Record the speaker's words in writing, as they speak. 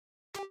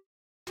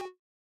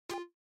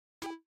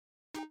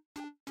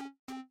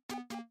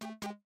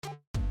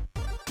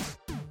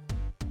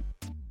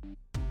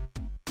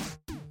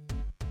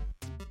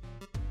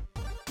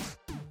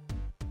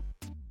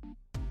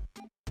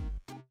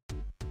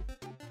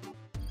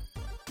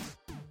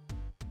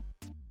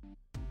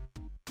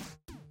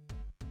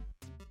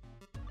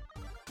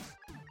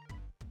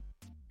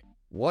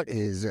What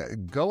is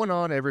going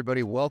on,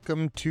 everybody?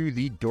 Welcome to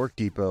the Dork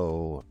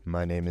Depot.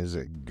 My name is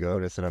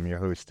Godis, and I'm your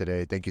host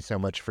today. Thank you so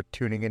much for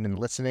tuning in and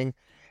listening.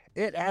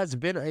 It has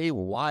been a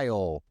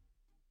while,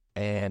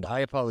 and I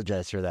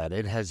apologize for that.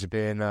 It has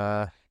been,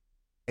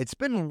 it's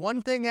been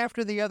one thing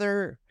after the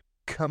other,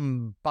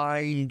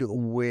 combined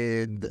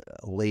with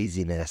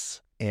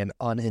laziness and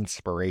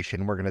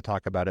uninspiration. We're going to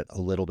talk about it a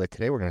little bit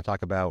today. We're going to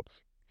talk about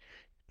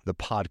the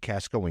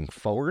podcast going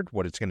forward,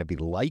 what it's going to be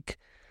like,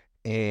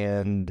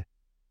 and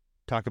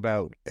talk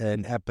about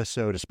a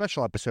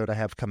special episode I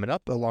have coming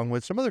up, along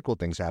with some other cool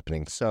things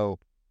happening. So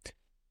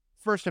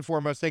first and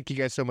foremost, thank you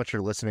guys so much for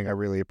listening. I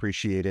really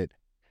appreciate it.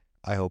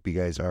 I hope you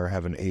guys are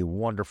having a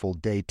wonderful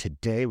day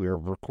today. We are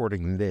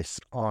recording this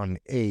on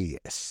a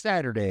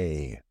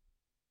Saturday.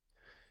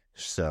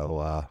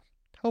 So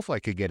hopefully I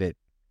could get it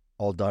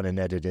all done and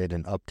edited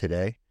and up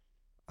today.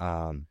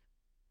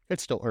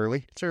 It's still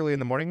early. It's early in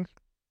the morning.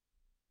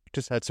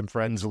 Just had some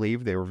friends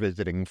leave. They were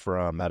visiting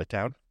from out of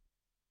town.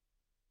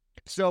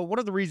 So one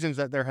of the reasons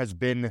that there has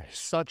been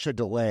such a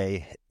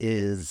delay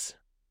is,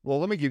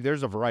 well,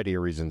 there's a variety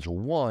of reasons.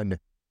 One,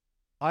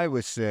 I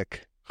was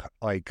sick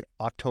like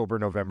October,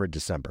 November,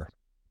 December.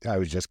 I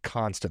was just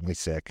constantly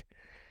sick.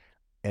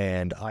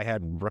 And I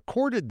had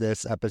recorded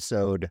this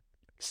episode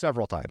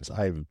several times.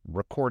 I've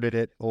recorded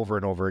it over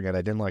and over again.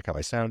 I didn't like how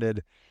I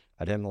sounded.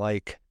 I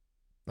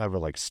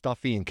was like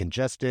stuffy and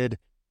congested.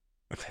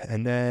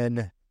 And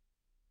then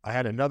I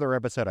had another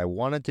episode I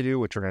wanted to do,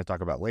 which we're going to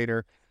talk about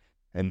later.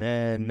 And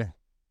then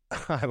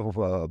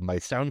my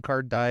sound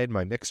card died,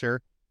 my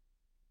mixer.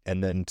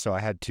 And then so I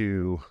had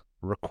to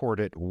record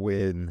it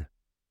with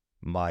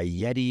my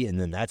Yeti, and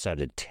then that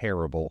sounded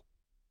terrible.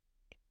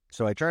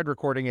 So I tried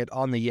recording it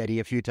on the Yeti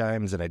a few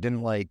times, and I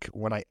didn't like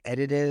when I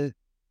edited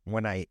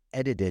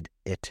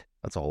it.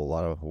 That's a whole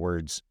lot of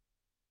words.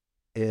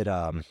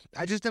 I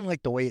just didn't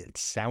like the way it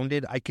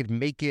sounded. I could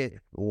make it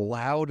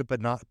loud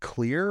but not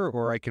clear,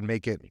 or I could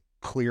make it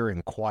clear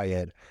and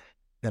quiet.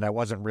 And I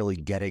wasn't really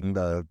getting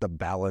the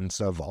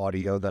balance of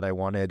audio that I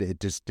wanted.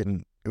 It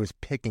was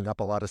picking up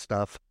a lot of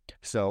stuff.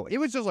 So it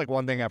was just like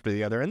one thing after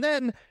the other. And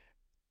then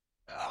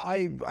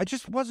I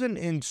just wasn't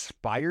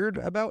inspired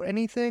about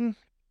anything.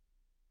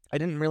 I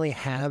didn't really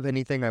have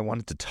anything I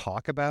wanted to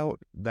talk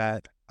about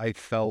that I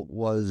felt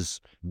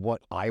was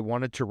what I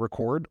wanted to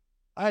record.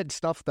 I had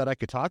stuff that I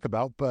could talk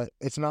about, but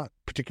it's not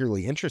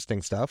particularly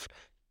interesting stuff.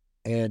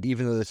 And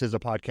even though this is a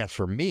podcast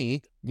for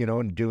me,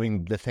 and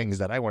doing the things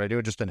that I want to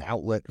do, just an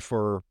outlet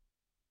for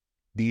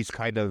these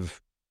kind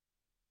of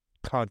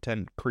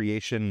content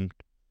creation,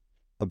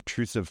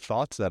 obtrusive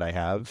thoughts that I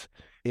have,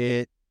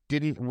 it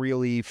didn't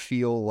really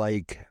feel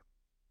like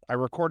I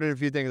recorded a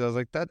few things. I was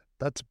like,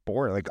 that's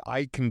boring. Like,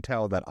 I can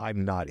tell that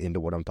I'm not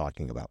into what I'm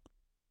talking about.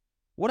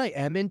 What I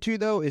am into,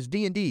 though, is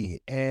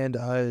D&D. And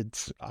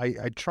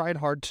I tried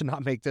hard to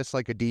not make this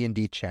like a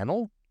D&D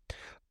channel.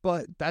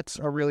 But that's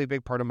a really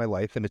big part of my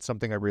life, and it's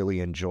something I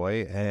really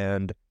enjoy.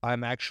 And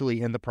I'm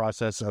actually in the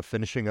process of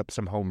finishing up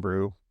some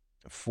homebrew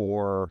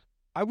for,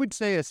 I would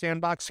say, a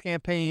sandbox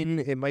campaign.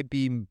 It might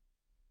be,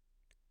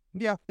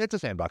 yeah, it's a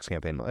sandbox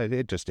campaign.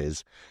 It just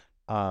is.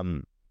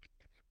 And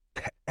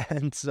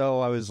so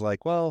I was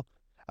like, well,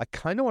 I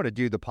kind of want to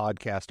do the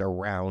podcast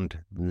around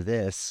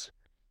this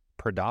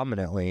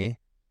predominantly.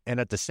 And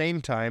at the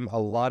same time, a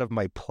lot of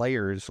my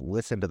players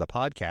listen to the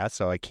podcast,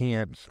 so I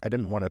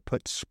didn't want to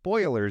put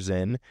spoilers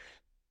in,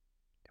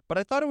 but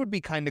I thought it would be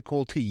kind of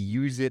cool to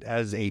use it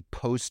as a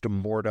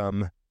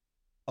post-mortem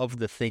of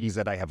the things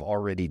that I have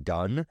already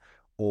done,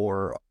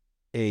 or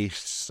a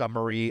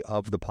summary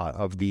of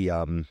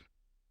the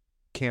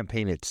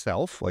campaign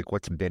itself, like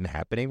what's been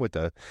happening with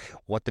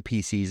what the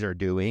PCs are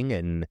doing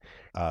and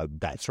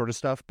that sort of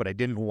stuff. But I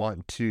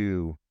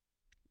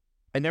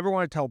never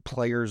want to tell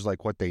players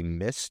like what they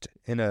missed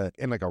in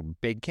like a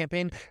big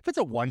campaign. If it's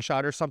a one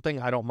shot or something,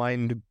 I don't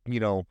mind,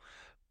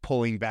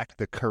 pulling back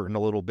the curtain a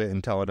little bit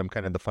and telling them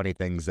kind of the funny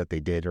things that they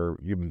did or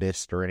you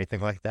missed or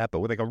anything like that. But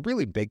with like a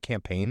really big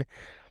campaign,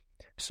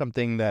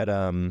 something that,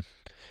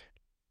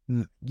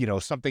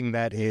 something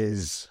that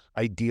is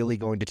ideally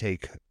going to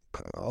take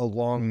a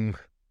long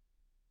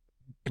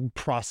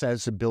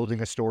process of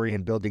building a story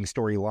and building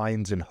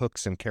storylines and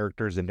hooks and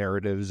characters and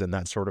narratives and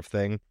that sort of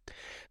thing.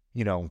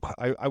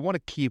 I want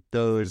to keep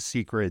those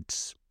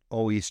secrets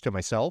always to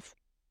myself.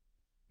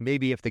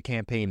 Maybe if the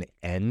campaign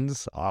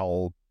ends,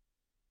 I'll,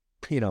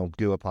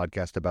 do a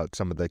podcast about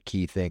some of the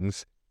key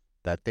things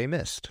that they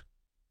missed.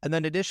 And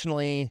then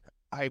additionally,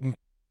 I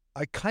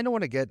kind of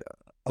want to get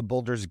a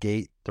Baldur's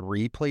Gate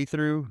 3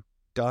 playthrough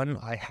done.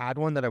 I had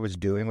one that I was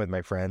doing with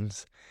my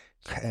friends,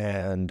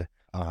 and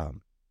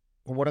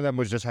one of them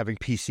was just having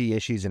PC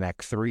issues in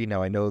Act 3.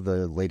 Now, I know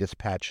the latest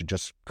patch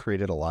just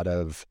created a lot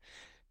of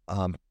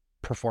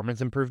performance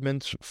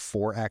improvements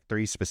for Act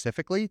 3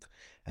 specifically.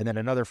 And then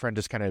another friend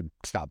just kind of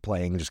stopped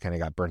playing, just kind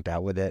of got burnt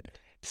out with it.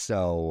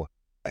 So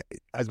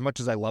as much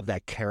as I love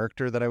that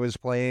character that I was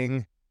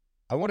playing,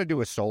 I want to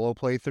do a solo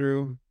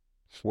playthrough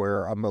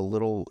where I'm a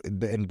little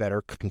in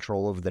better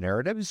control of the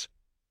narratives.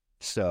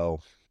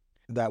 So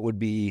that would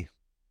be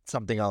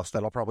something else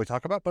that I'll probably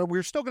talk about, but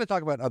we're still going to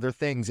talk about other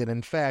things. And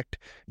in fact,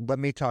 let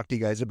me talk to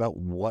you guys about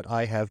what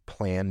I have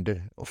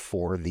planned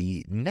for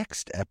the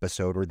next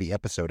episode or the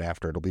episode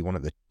after. It'll be one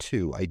of the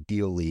two,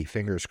 ideally,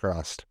 fingers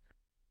crossed.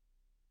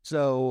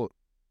 So,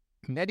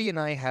 Nettie and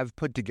I have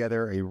put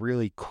together a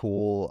really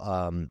cool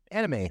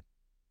anime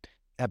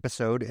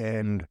episode,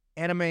 and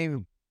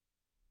anime,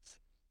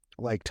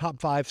 like top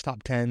fives,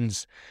 top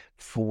tens.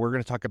 We're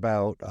going to talk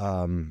about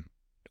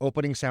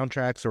opening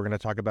soundtracks. We're going to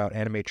talk about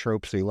anime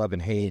tropes we love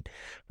and hate.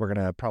 We're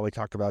going to probably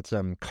talk about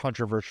some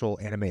controversial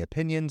anime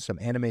opinions, some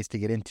animes to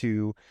get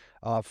into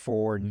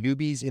for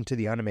newbies into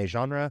the anime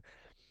genre.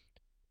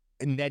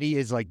 Nettie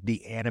is like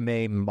the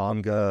anime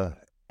manga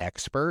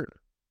expert.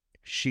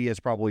 She has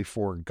probably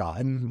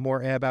forgotten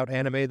more about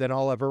anime than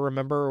I'll ever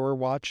remember or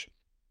watch.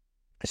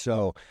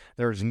 So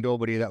there's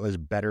nobody that was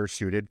better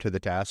suited to the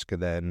task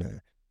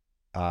than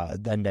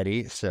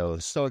Nettie. So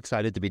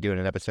excited to be doing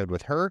an episode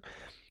with her.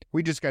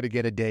 We just got to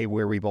get a day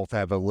where we both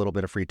have a little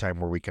bit of free time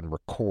where we can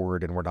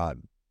record and we're not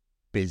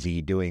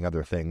busy doing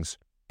other things.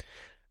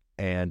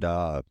 And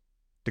to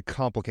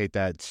complicate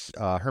that,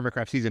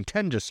 Hermitcraft Season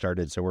 10 just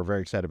started, so we're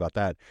very excited about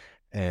that.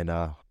 And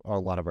a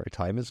lot of our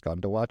time has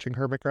gone to watching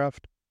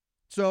Hermitcraft.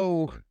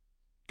 So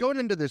going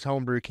into this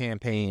homebrew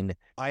campaign,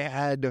 I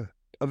had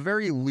a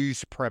very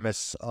loose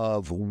premise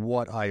of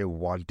what I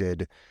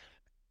wanted,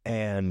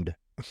 and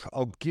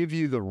I'll give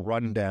you the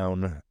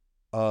rundown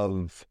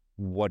of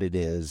what it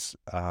is.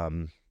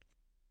 I'm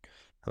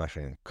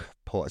actually going to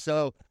pull it.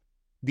 So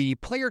the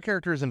player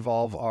characters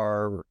involved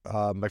are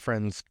my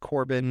friends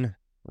Corbin,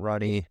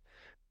 Ronnie,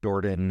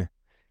 Jordan,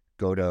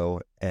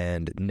 Godo,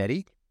 and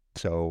Nettie.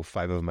 So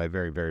 5 of my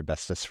very, very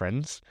bestest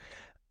friends.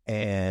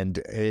 And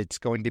it's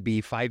going to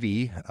be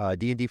 5e,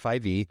 D&D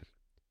 5e.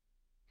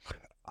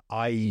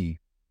 I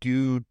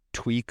do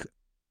tweak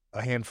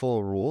a handful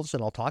of rules,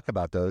 and I'll talk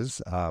about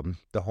those,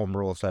 the home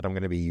rules that I'm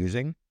going to be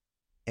using,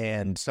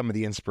 and some of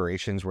the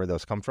inspirations where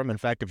those come from. In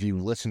fact, if you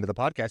listen to the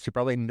podcast, you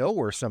probably know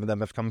where some of them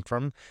have come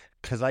from,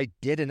 because I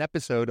did an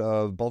episode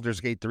of Baldur's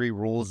Gate 3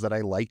 rules that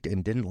I liked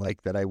and didn't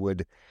like that I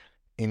would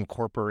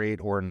incorporate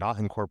or not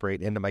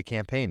incorporate into my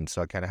campaign.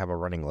 So I kind of have a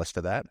running list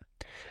of that.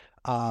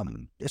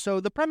 So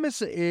the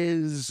premise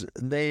is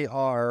they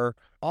are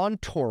on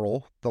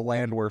Toril, the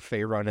land where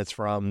Faerun is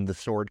from, the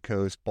Sword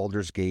Coast,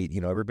 Baldur's Gate,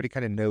 everybody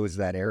kind of knows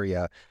that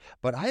area,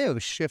 but I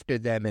have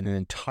shifted them in an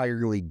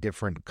entirely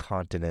different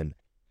continent.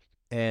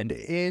 And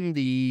in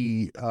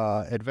the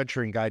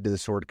Adventuring Guide to the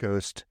Sword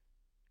Coast,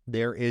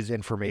 there is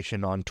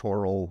information on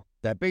Toril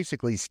that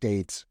basically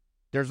states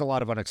there's a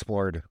lot of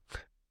unexplored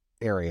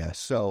area.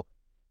 So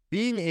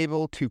being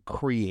able to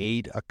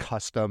create a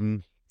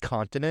custom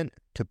continent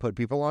to put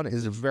people on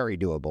is very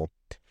doable.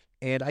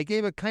 And I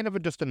gave it kind of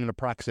just an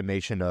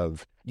approximation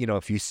of,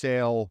 if you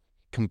sail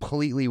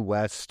completely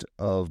west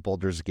of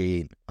Baldur's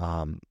Gate,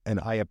 and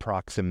I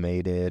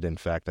approximated, in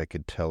fact, I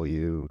could tell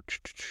you,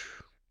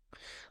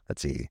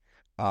 let's see,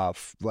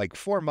 like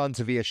 4 months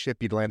via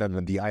ship, you'd land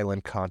on the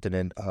island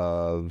continent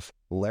of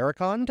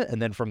Laracond,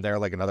 and then from there,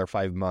 like another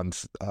 5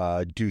 months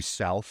due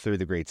south through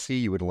the Great Sea,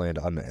 you would land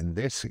on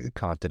this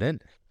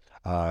continent,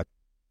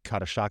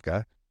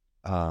 Katashaka,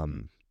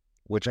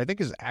 which I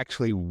think is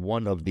actually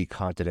one of the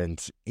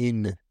continents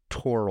in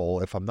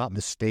Toril, if I'm not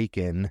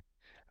mistaken.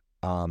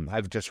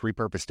 I've just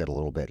repurposed it a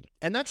little bit.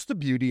 And that's the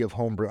beauty of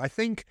Homebrew. I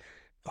think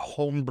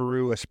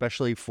Homebrew,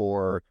 especially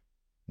for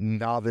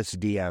novice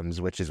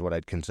DMs, which is what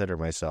I'd consider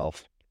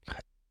myself,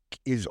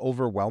 is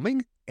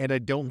overwhelming. And I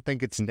don't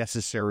think it's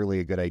necessarily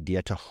a good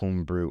idea to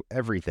homebrew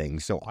everything.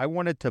 So I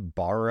wanted to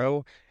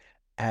borrow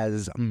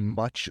as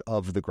much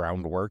of the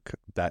groundwork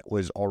that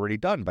was already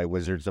done by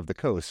Wizards of the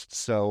Coast.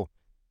 So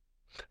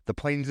the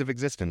planes of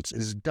existence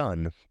is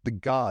done. The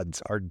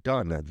gods are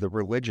done. The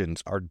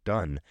religions are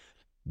done.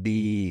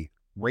 The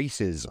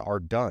races are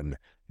done.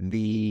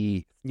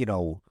 The,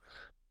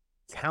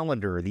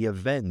 calendar, the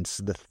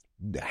events,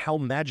 how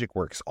magic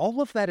works,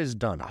 all of that is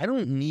done. I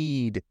don't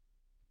need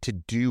to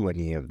do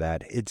any of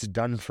that. It's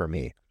done for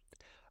me.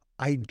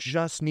 I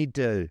just need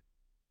to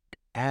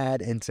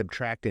add and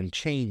subtract and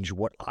change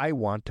what I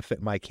want to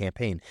fit my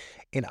campaign.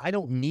 And I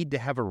don't need to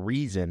have a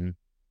reason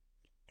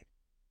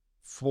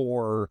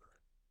for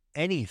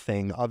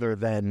anything other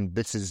than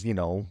this is,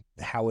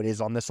 how it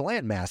is on this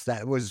landmass.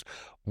 That was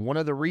one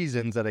of the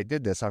reasons that I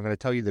did this. I'm going to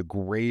tell you the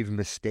grave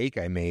mistake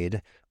I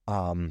made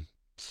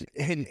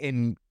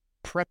in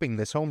prepping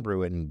this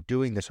homebrew and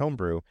doing this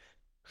homebrew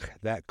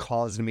that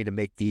caused me to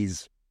make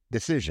these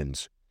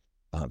decisions.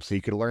 So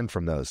you could learn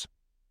from those.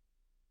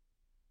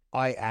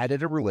 I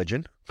added a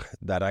religion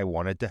that I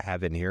wanted to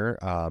have in here,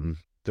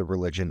 the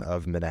religion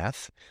of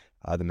Manath,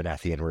 the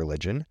Manathian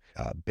religion,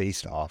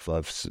 based off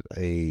of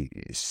a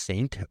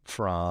saint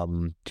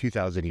from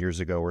 2,000 years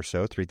ago or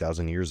so,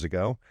 3,000 years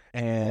ago,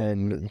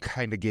 and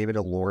kind of gave it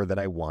a lore that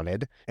I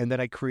wanted. And then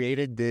I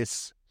created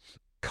this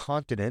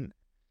continent,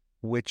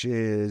 which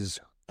is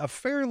a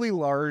fairly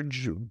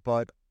large,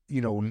 but,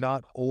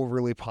 not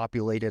overly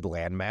populated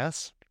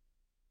landmass.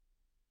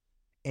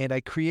 And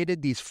I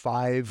created these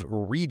 5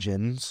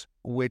 regions,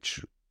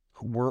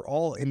 were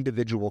all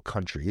individual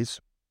countries.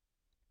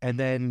 And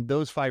then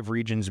those 5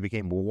 regions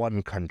became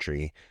one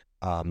country,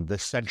 the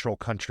central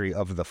country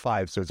of the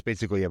 5. So it's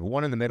basically you have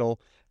one in the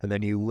middle, and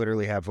then you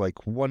literally have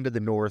like one to the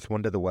north,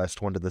 one to the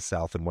west, one to the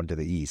south, and one to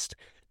the east.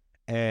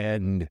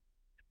 And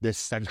this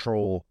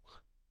central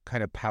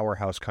kind of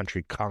powerhouse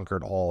country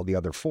conquered all the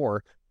other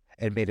 4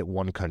 and made it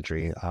one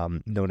country,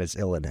 known as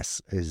Illinois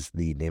is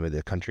the name of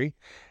the country.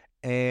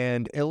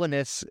 And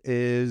Illinois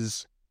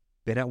is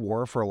been at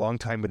war for a long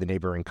time with a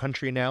neighboring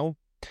country now.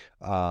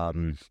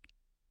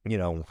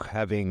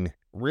 Having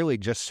really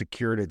just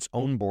secured its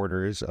own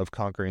borders of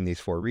conquering these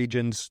 4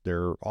 regions.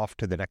 They're off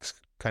to the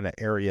next kind of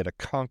area to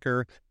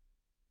conquer.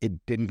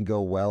 It didn't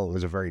go well. It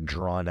was a very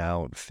drawn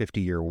out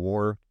 50-year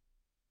war.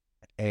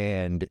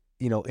 And,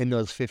 in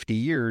those 50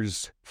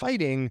 years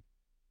fighting,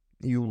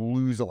 you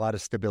lose a lot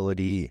of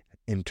stability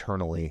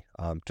internally,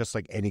 just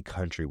like any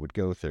country would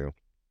go through.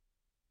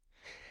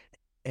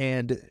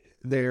 And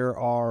there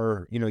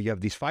are, you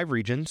have these 5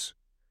 regions.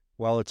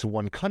 While it's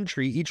one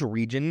country, each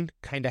region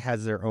kind of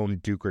has their own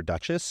duke or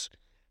duchess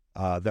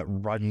that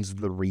runs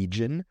the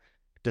region,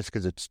 just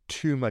because it's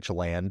too much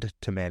land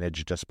to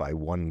manage just by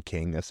one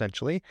king,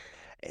 essentially.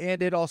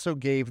 And it also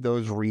gave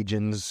those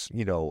regions,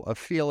 a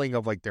feeling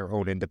of like their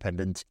own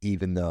independence,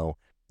 even though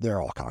they're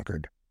all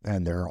conquered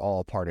and they're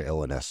all part of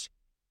Illinois.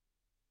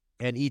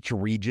 And each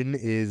region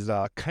is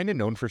kind of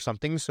known for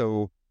something.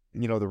 So,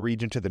 the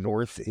region to the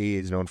north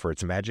is known for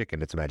its magic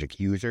and its magic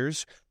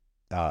users.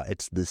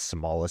 It's the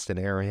smallest in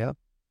area.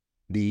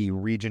 The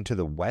region to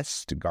the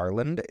west,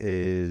 Garland,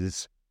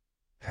 is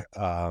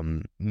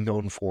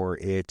known for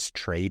its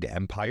trade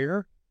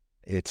empire,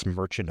 its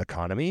merchant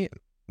economy.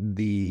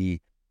 The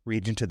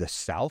region to the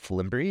south,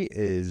 Limbury,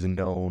 is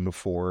known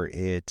for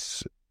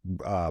its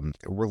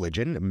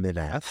religion,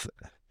 Minath,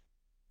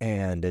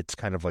 and it's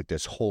kind of like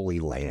this holy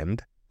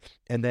land.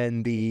 And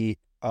then the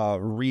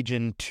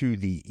region to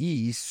the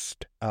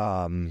east,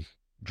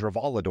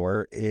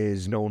 Dravalador,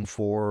 is known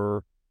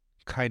for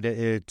kind of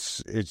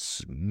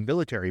its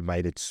military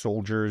might, its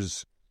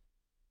soldiers,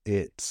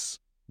 its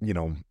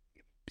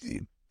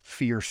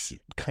fierce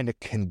kind of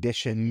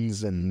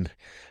conditions, and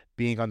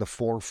being on the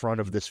forefront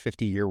of this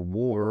 50-year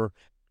war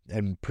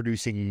and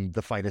producing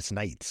the finest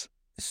knights.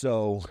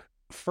 So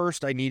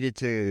first I needed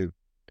to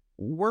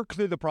work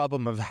through the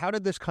problem of how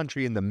did this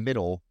country in the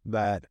middle,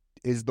 that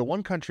is the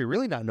one country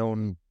really not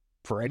known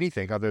for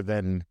anything other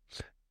than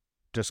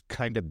just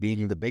kind of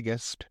being the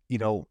biggest,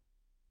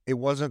 it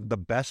wasn't the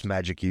best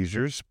magic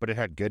users, but it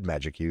had good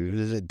magic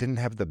users. It didn't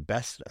have the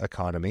best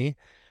economy,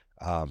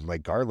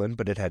 like Garland,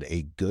 but it had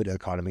a good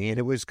economy. And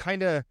it was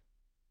kind of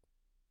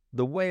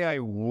the way I,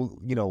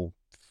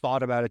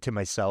 thought about it to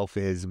myself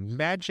is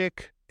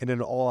magic in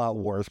an all-out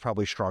war is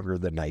probably stronger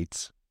than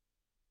knights.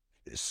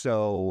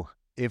 So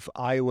if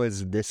I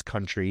was this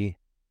country,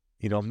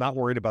 I'm not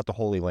worried about the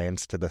Holy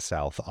Lands to the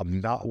south. I'm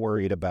not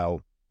worried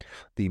about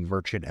the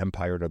merchant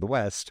empire to the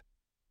west.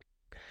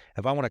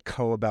 If I want to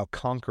go about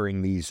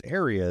conquering these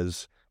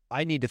areas,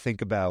 I need to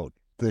think about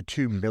the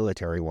 2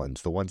 military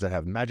ones, the ones that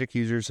have magic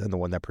users and the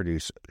one that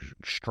produce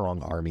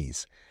strong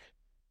armies.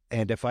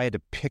 And if I had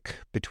to pick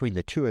between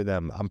the 2 of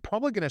them, I'm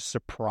probably going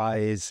to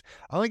I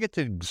only get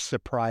to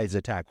surprise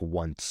attack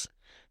once.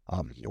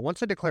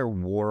 Once I declare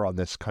war on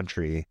this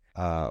country,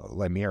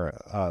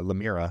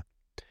 Lamira,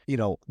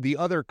 the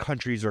other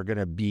countries are going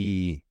to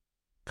be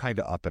kind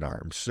of up in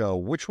arms. So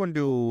which one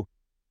do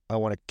I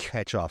want to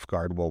catch off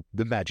guard? Well,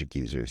 the magic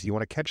users. You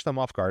want to catch them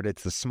off guard.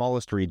 It's the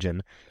smallest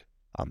region,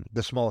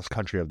 the smallest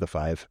country of the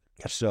 5.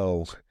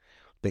 So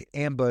they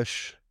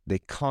ambush, they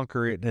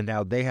conquer it, and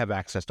now they have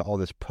access to all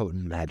this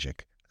potent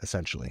magic,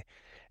 essentially.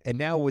 And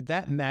now with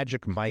that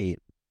magic might,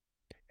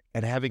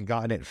 and having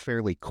gotten it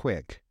fairly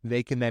quick,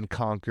 they can then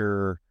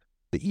conquer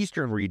the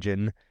eastern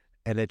region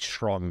and its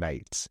strong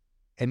knights.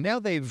 And now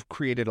they've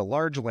created a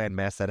large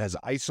landmass that has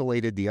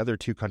isolated the other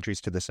 2 countries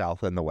to the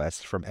south and the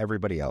west from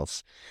everybody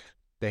else.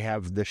 They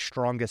have the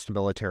strongest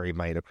military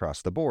might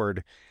across the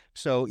board.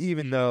 So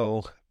even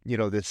though,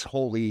 this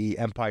holy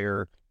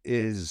empire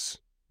is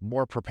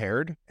more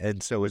prepared,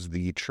 and so is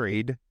the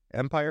trade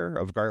empire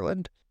of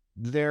Garland,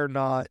 they're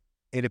not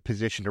in a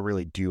position to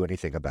really do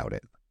anything about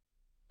it.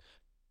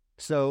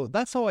 So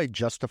that's how I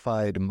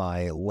justified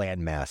my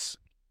landmass.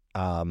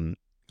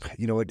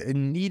 It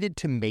needed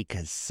to make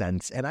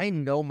sense. And I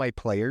know my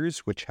players,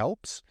 which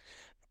helps.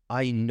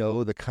 I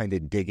know the kind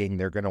of digging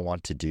they're going to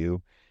want to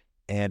do.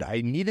 And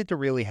I needed to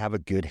really have a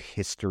good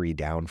history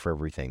down for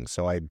everything.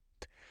 So I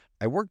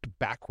worked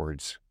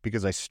backwards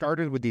because I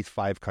started with these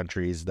 5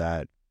 countries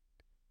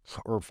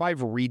or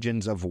 5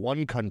 regions of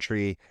one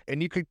country.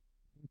 And you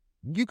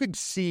could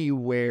see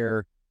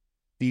where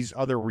these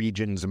other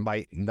regions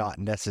might not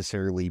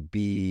necessarily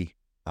be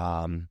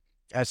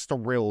as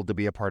thrilled to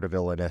be a part of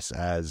Illinois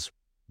as,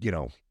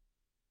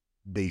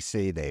 they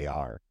say they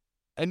are.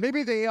 And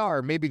maybe they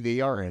are, maybe they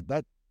aren't.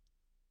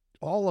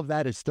 All of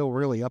that is still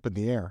really up in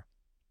the air.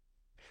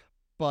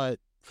 But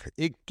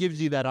it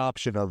gives you that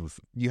option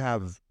of you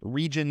have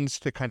regions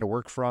to kind of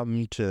work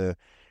from, to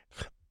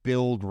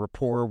build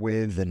rapport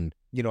with. And,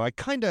 I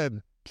kind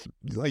of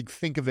like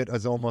think of it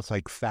as almost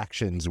like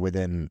factions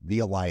within the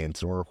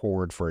Alliance or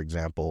Horde, for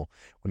example,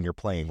 when you're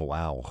playing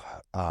WoW.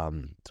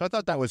 So I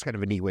thought that was kind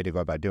of a neat way to go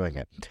about doing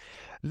it.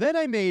 Then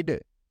I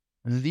made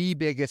the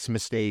biggest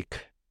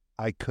mistake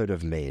I could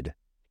have made.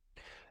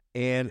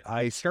 And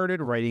I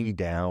started writing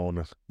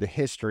down the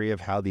history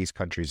of how these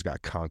countries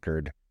got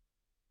conquered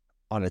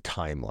on a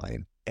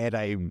timeline. And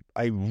I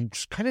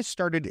kind of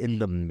started in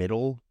the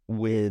middle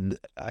with,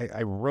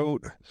 I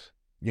wrote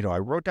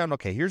down,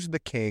 okay, here's the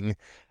king.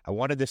 I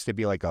wanted this to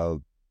be like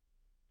a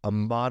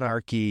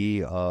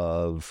monarchy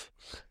of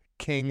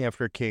king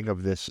after king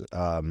of this,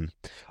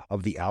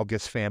 of the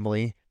Algus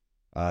family.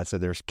 So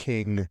there's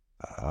King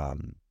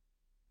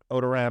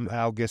Odoram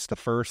Algus the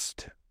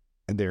First,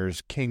 and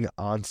there's King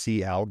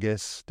Ansi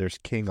Algus, there's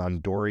King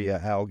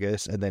Andoria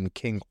Algus, and then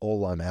King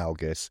Olan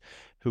Algus,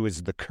 who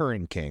is the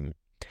current king.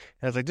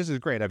 And I was like, this is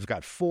great. I've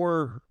got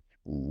 4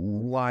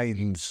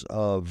 lines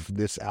of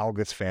this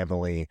Algus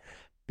family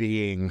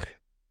being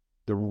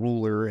the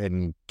ruler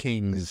and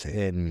kings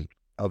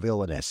of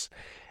Illinois.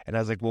 And I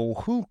was like,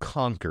 well, who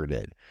conquered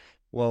it?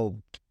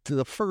 Well,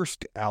 the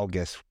first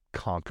Algus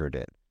conquered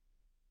it.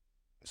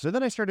 So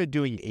then I started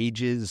doing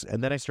ages,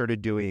 and then I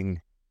started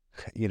doing,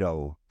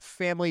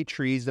 family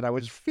trees, that I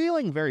was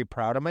feeling very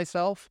proud of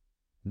myself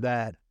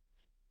that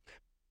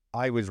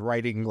I was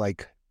writing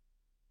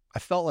I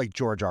felt like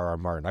George R.R.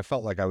 Martin. I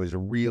felt like I was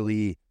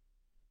really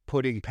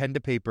putting pen to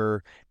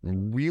paper,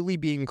 really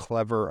being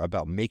clever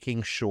about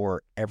making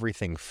sure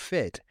everything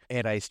fit.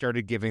 And I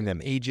started giving them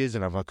ages,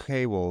 and I'm like,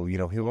 okay, well,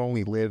 he'll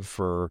only live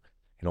for,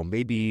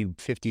 maybe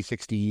 50,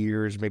 60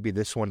 years. Maybe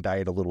this one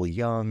died a little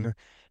young.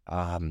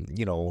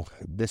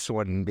 This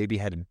one maybe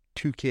had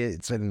 2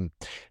 kids and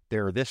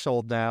they're this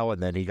old now,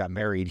 and then he got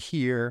married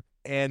here.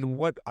 And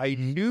what I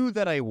knew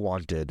that I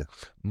wanted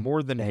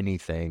more than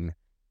anything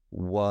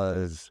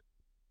was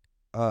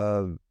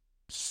a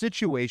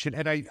situation,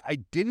 and I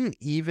didn't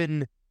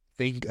even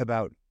think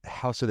about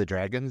House of the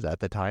Dragons at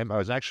the time. I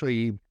was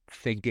actually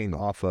thinking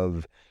off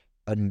of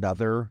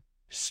another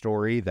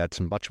story that's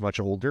much, much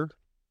older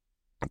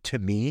to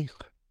me.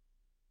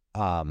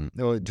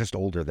 Just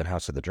older than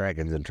House of the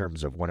Dragons in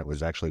terms of when it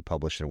was actually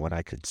published and when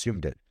I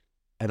consumed it.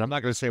 And I'm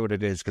not going to say what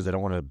it is because I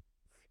don't want to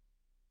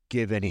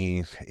give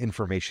any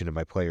information to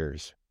my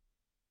players.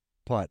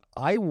 But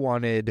I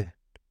wanted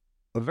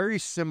a very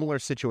similar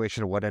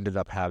situation to what ended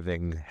up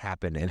having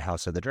happen in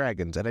House of the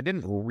Dragons, and I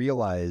didn't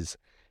realize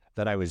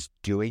that I was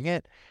doing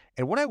it.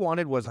 And what I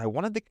wanted was, I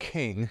wanted the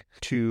king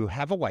to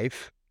have a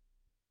wife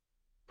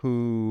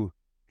who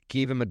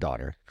gave him a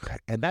daughter,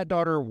 and that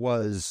daughter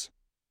was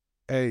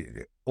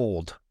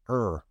old,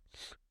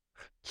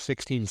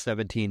 16,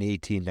 17,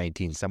 18,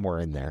 19, somewhere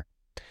in there,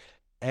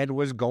 and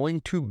was going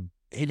to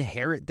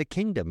inherit the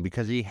kingdom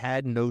because he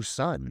had no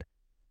son.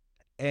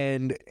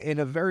 And in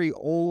a very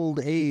old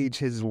age,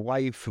 his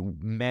wife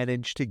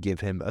managed to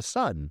give him a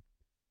son.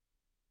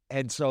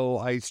 And so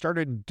I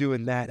started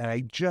doing that,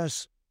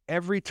 and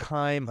every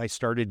time I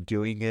started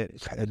doing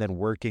it and then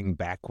working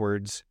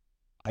backwards,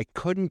 I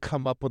couldn't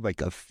come up with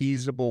a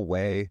feasible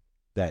way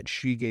that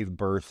she gave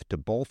birth to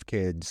both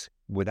kids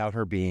without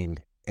her being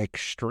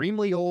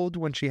extremely old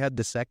when she had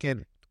the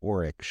second,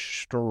 or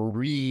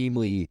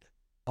extremely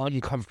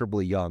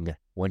uncomfortably young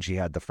when she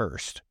had the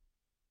first.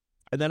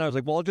 And then I was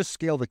like, well, I'll just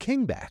scale the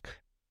king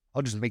back.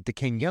 I'll just make the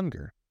king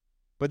younger.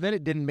 But then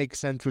it didn't make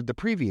sense with the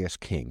previous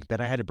king.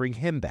 Then I had to bring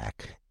him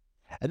back.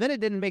 And then it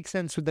didn't make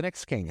sense with the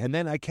next king. And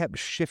then I kept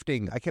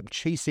shifting. I kept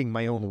chasing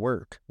my own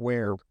work,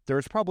 where there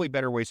was probably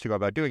better ways to go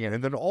about doing it.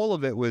 And then all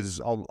of it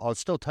was, I'll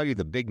still tell you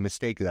the big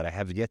mistake that I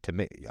have yet to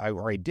make,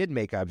 I did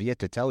make, I've yet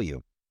to tell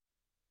you.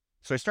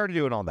 So I started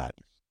doing all that.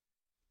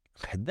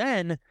 And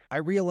then I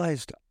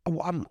realized,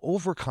 I'm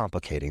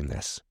overcomplicating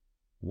this.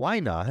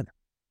 Why not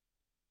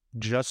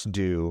just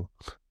do,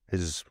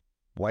 his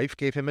wife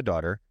gave him a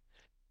daughter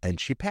and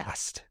she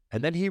passed,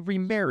 and then he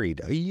remarried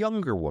a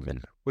younger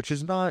woman, which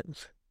is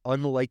not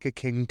unlike a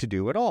king to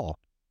do at all,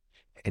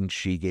 and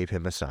she gave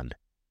him a son.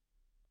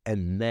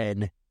 And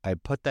then I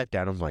put that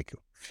down. I'm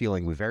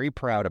feeling very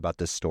proud about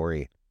this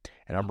story,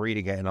 and I'm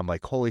reading it and I'm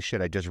like, holy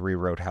shit, I just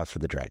rewrote House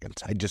of the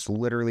Dragons. I just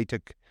literally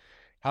took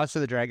House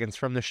of the Dragons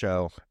from the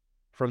show,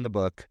 from the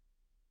book,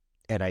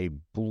 and I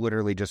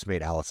literally just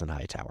made Allison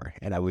Hightower,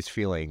 and I was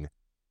feeling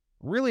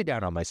really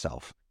down on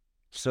myself.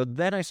 So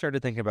then I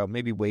started thinking about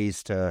maybe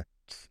ways to,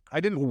 I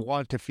didn't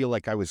want to feel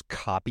like I was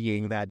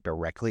copying that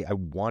directly. I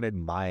wanted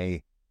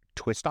my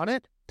twist on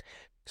it.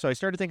 So I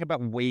started thinking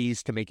about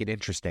ways to make it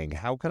interesting.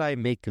 How could I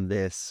make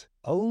this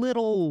a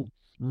little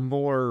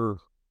more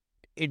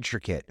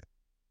intricate?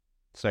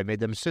 So I made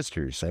them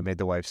sisters. I made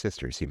the wife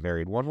sisters. He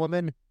married one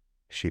woman,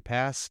 she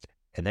passed,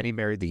 and then he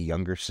married the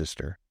younger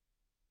sister.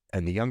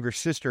 And the younger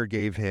sister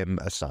gave him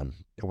a son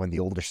when the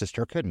older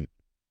sister couldn't.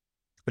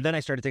 But then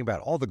I started thinking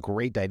about all the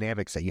great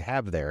dynamics that you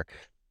have there.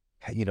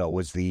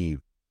 Was the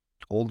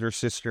older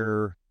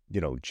sister,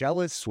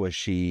 jealous?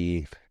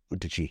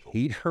 Did she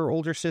hate her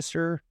older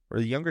sister? Or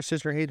the younger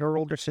sister hate her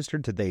older sister?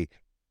 Did they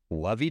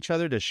love each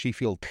other? Does she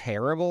feel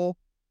terrible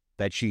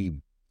that she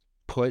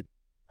put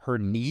her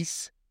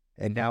niece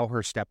and now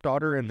her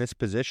stepdaughter in this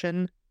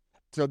position.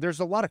 So there's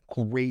a lot of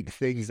great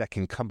things that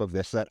can come of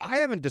this that I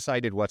haven't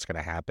decided what's going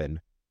to happen.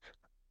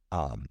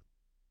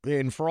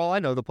 And for all I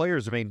know, the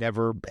players may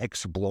never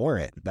explore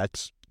it.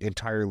 That's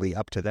entirely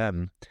up to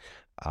them,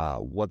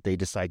 what they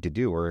decide to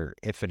do, or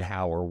if and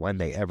how or when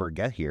they ever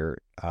get here.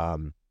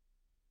 And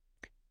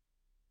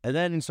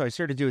then, so I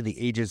started doing the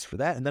ages for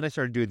that, and then I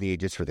started doing the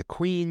ages for the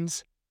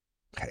queens,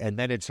 and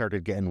then it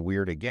started getting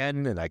weird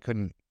again, and I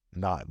couldn't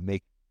not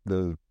make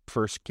the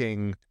first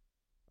king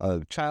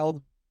a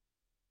child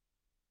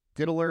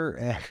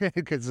diddler,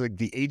 because like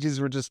the ages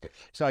were just,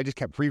 so I just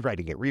kept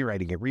rewriting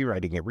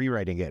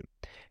it,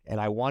 and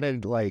I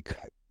wanted like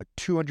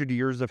 200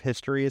 years of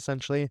history,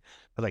 essentially.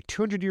 But like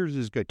 200 years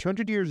is good.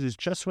 200 years is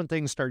just when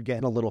things start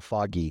getting a little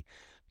foggy,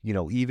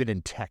 even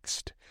in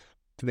text,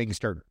 things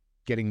start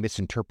getting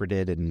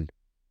misinterpreted, and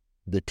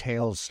the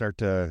tales start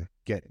to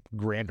get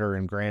grander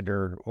and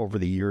grander over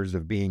the years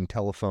of being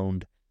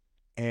telephoned.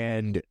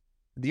 And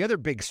the other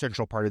big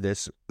central part of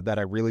this that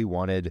I really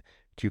wanted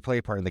to play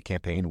a part in the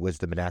campaign was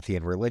the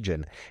Manathian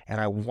religion. And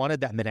I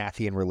wanted that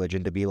Manathian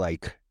religion to be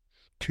like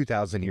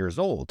 2,000 years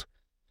old,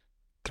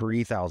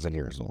 3,000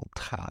 years old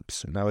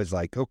tops. And I was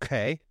like,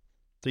 okay,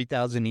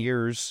 3,000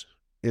 years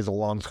is a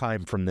long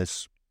time from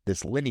this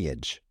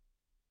lineage.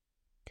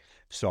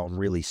 So I'm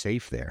really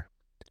safe there.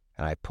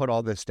 And I put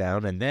all this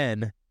down, and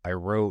then I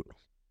wrote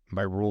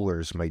my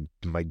rulers,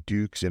 my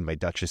dukes and my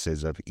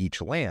duchesses of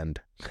each land.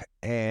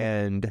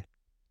 And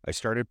I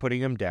started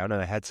putting them down,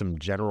 and I had some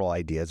general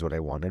ideas what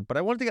I wanted, but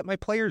I wanted to get my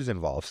players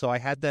involved. So I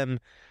had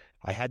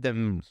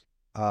them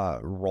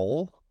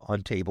roll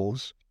on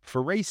tables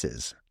for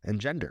races and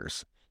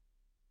genders.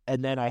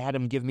 And then I had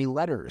them give me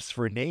letters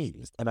for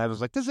names. And I was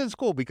like, this is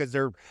cool, because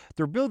they're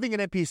building an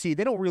NPC.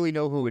 They don't really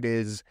know who it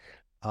is.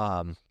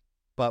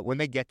 But when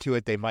they get to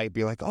it, they might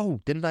be like,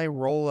 oh, didn't I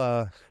roll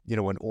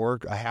an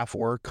orc, a half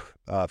orc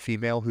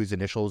female whose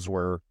initials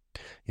were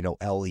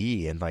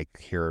LE, and like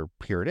here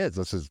it is.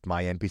 This is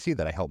my NPC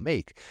that I helped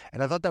make.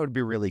 And I thought that would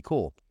be really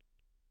cool.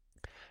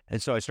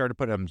 And so I started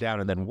putting them down,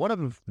 and then one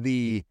of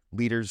the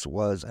leaders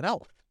was an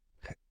elf.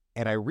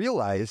 And I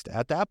realized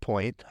at that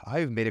point,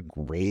 I've made a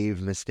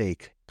grave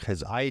mistake,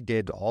 because I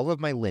did all of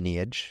my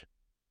lineage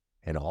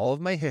and all of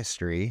my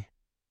history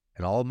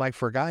and all of my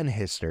forgotten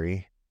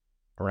history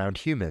around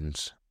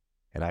humans.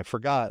 And I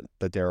forgot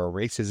that there are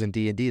races in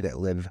D&D that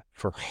live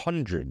for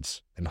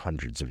hundreds and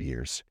hundreds of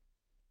years.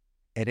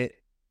 And it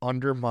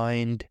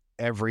undermined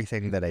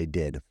everything that I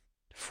did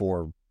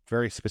for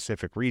very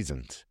specific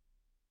reasons.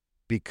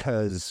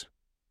 Because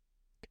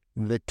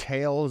the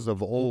tales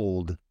of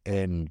old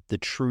and the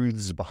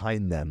truths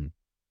behind them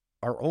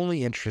are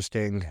only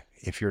interesting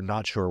if you're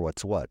not sure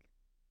what's what.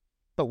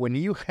 But when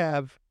you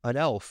have an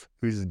elf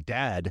whose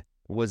dad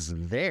was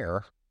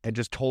there and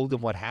just told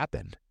him what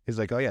happened, he's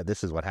like, oh yeah,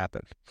 this is what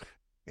happened.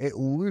 It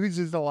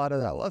loses a lot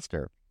of that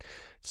luster.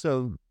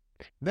 So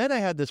then I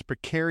had this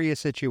precarious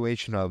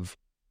situation of,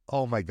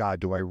 oh my God,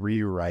 do I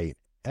rewrite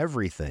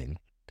everything?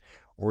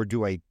 Or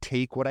do I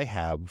take what I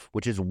have,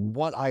 which is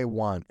what I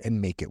want, and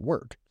make it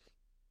work?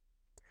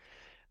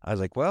 I was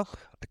like, well,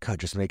 I could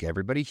just make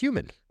everybody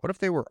human. What if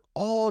they were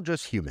all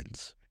just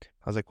humans?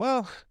 I was like,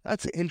 well,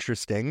 that's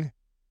interesting.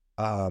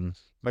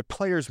 My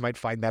players might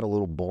find that a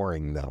little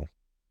boring, though.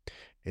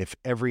 If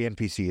every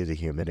NPC is a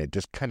human, it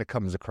just kind of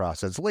comes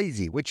across as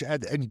lazy, which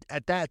at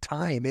that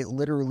time, it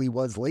literally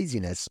was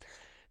laziness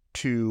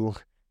to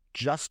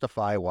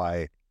justify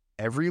why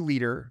every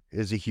leader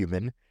is a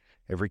human,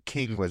 every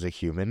king was a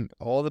human,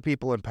 all the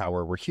people in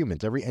power were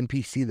humans. Every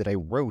NPC that I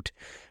wrote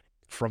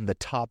from the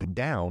top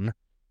down,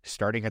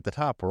 starting at the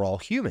top, were all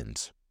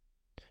humans.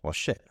 Well,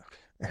 shit.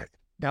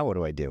 Now what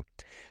do I do?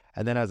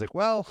 And then I was like,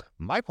 well,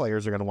 my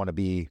players are going to want to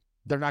be,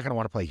 they're not going to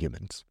want to play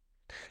humans.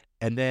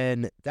 And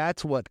then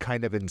that's what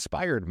kind of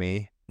inspired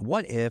me.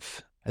 What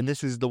if, and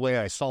this is the way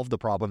I solved the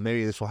problem,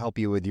 maybe this will help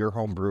you with your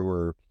homebrew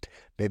or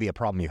maybe a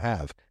problem you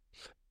have.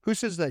 Who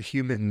says that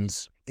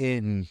humans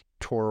in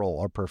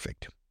Toril are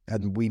perfect?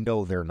 And we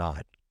know they're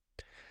not.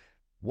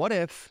 What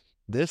if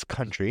this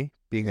country,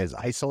 being as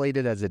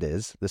isolated as it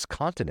is, this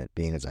continent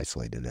being as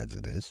isolated as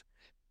it is,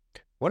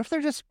 what if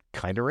they're just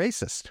kind of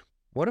racist?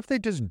 What if they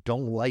just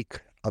don't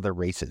like other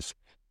races?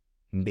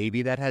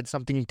 Maybe that had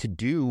something to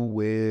do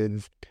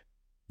with,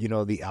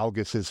 the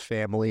Algus's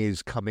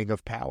family's coming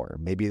of power.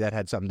 Maybe that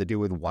had something to do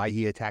with why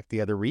he attacked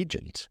the other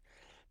regions.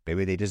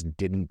 Maybe they just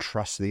didn't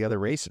trust the other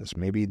races.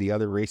 Maybe the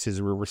other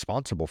races were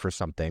responsible for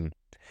something,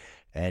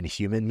 and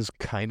humans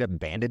kind of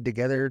banded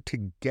together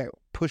to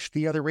push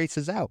the other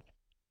races out.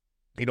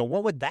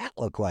 What would that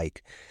look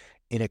like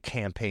in a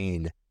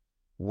campaign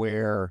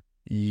where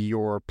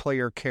your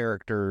player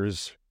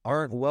characters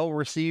aren't well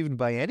received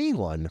by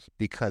anyone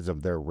because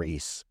of their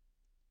race?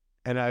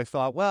 And I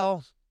thought,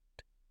 well,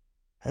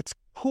 that's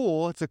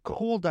cool. It's a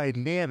cool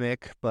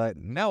dynamic, but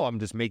now I'm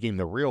just making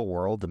the real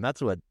world, and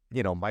that's what,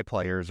 my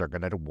players are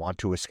going to want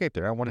to escape.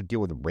 They don't want to deal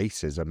with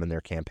racism in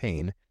their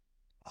campaign.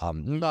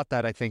 Not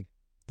that I think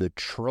the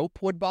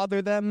trope would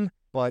bother them,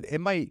 but it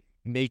might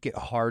make it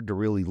hard to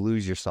really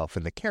lose yourself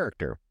in the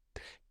character.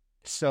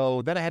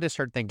 So then I had to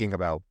start thinking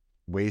about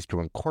ways to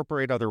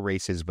incorporate other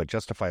races, but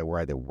justify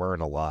why they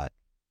weren't a lot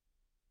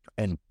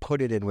and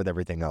put it in with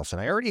everything else.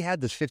 And I already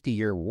had this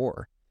 50-year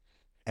war.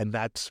 And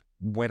that's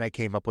when I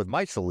came up with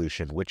my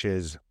solution, which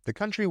is the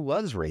country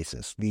was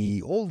racist.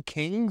 The old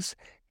kings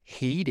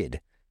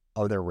hated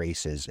other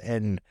races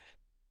and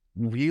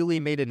really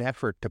made an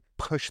effort to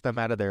push them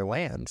out of their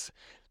lands.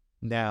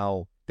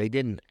 Now, they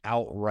didn't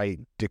outright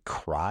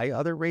decry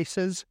other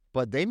races,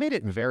 but they made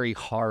it very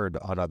hard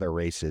on other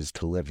races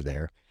to live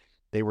there.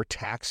 They were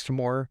taxed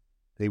more.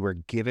 They were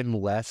given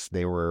less.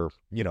 They were,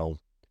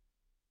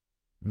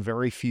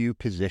 very few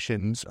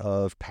positions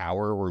of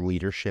power or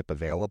leadership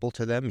available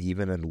to them,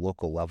 even in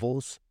local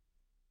levels.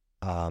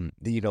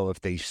 If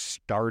they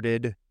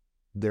started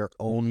their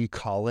own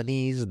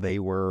colonies, they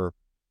were,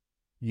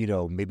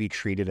 maybe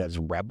treated as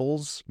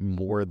rebels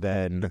more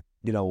than,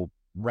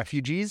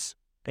 refugees.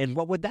 And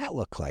what would that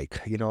look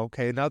like?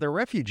 Okay, now they're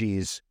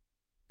refugees.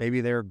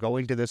 Maybe they're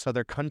going to this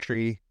other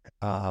country,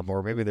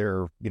 or maybe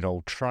they're,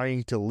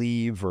 trying to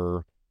leave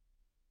or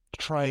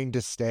trying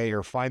to stay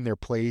or find their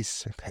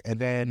place. And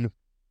then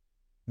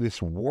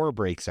this war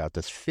breaks out,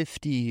 this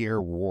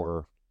 50-year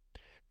war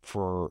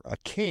for a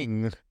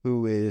king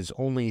who is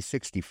only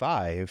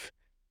 65.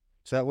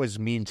 So that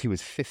means he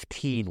was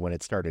 15 when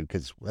it started,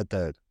 because at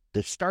the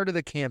start of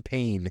the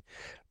campaign,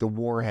 the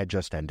war had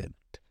just ended.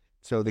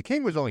 So the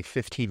king was only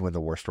 15 when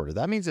the war started.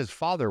 That means his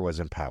father was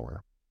in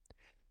power.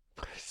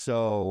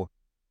 So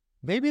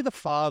maybe the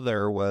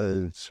father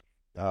was,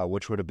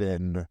 which would have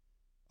been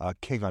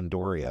King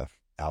Andoria,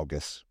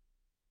 Algus.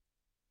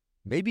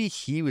 Maybe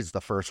he was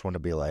the first one to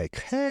be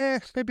like,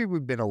 maybe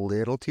we've been a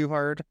little too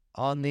hard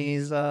on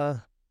these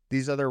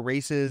other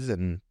races.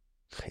 And,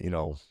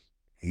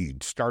 he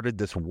started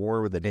this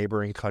war with a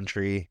neighboring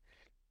country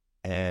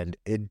and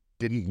it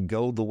didn't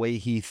go the way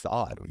he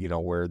thought,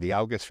 where the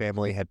August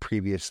family had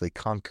previously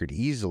conquered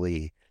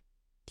easily.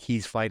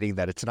 He's finding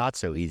that it's not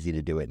so easy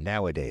to do it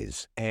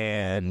nowadays.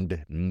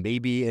 And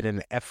maybe in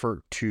an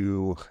effort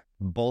to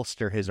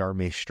bolster his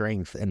army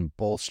strength and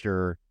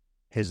bolster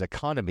his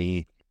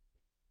economy,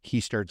 he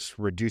starts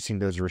reducing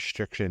those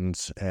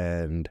restrictions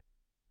and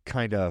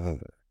kind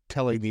of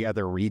telling the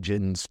other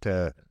regions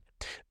to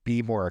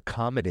be more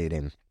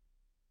accommodating.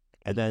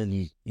 And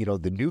then,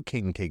 the new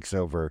king takes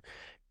over,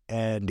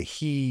 and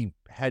he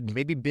had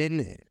maybe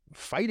been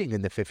fighting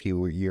in the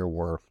 50-year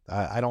war.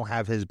 I don't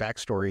have his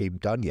backstory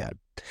done yet,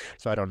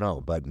 so I don't know.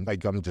 But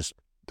I'm just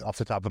off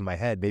the top of my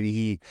head, maybe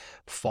he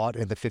fought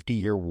in the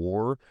 50-year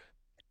war,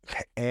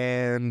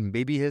 and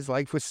maybe his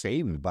life was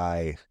saved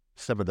by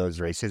some of those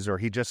races, or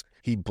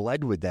he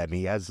bled with them.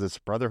 He has this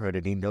brotherhood,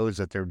 and he knows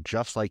that they're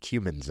just like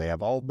humans. They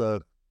have all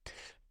the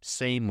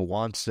same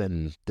wants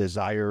and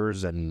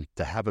desires, and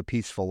to have a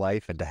peaceful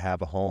life and to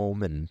have a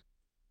home. And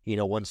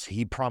once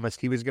he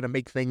promised he was going to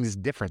make things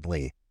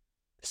differently,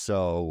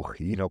 so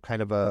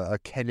kind of a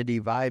Kennedy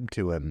vibe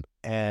to him.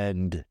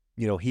 And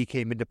he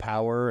came into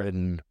power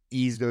and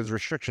eased those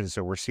restrictions.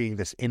 So we're seeing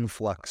this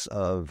influx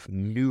of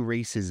new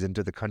races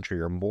into the country,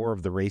 or more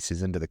of the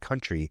races into the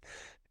country.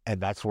 And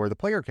that's where the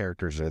player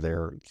characters are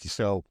there.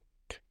 So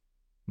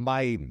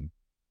my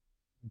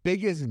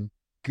biggest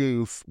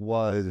goof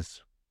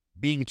was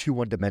being too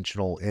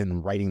one-dimensional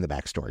in writing the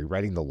backstory,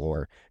 writing the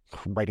lore,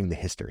 writing the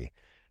history.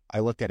 I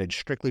looked at it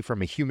strictly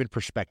from a human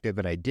perspective,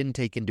 and I didn't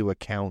take into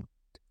account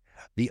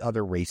the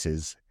other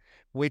races,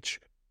 which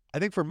I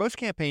think for most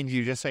campaigns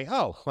you just say,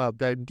 oh, well,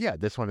 yeah,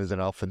 this one is an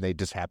elf and they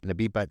just happen to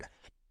be. But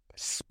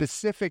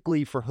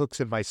specifically for hooks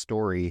in my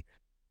story,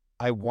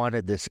 I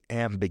wanted this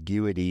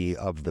ambiguity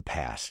of the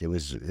past.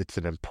 It's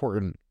an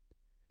important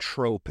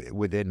trope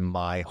within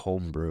my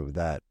homebrew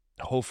that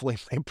hopefully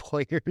my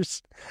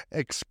players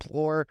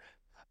explore.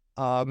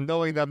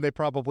 Knowing them, they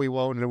probably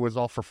won't, and it was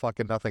all for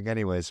fucking nothing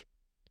anyways.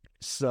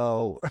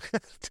 So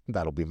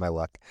that'll be my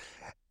luck.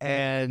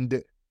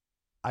 And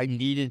I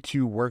needed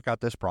to work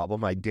out this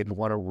problem. I didn't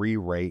want to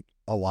rewrite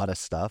a lot of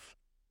stuff.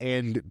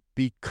 And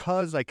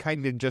because I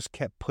kind of just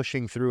kept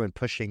pushing through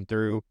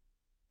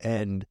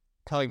and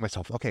telling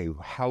myself, okay,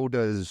 how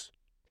does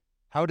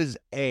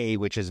A,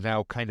 which is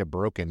now kind of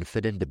broken,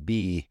 fit into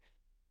B,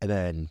 and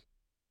then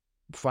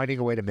finding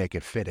a way to make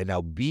it fit. And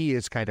now B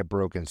is kind of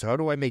broken. So how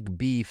do I make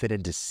B fit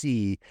into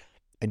C?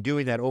 And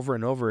doing that over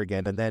and over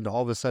again. And then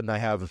all of a sudden I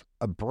have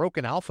a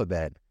broken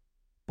alphabet,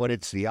 but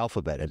it's the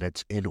alphabet and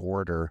it's in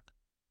order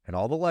and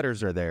all the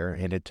letters are there.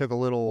 And it took a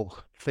little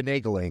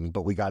finagling,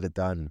 but we got it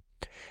done.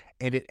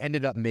 And it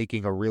ended up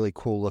making a really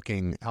cool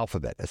looking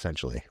alphabet,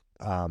 essentially.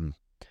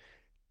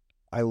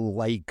 I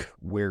like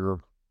where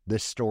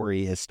this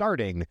story is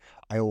starting.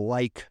 I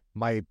like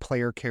my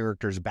player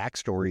characters'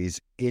 backstories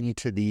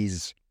into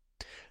these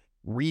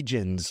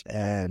regions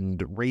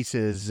and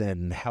races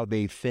and how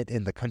they fit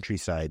in the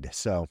countryside.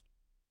 So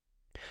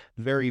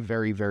very,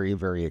 very, very,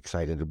 very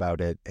excited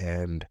about it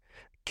and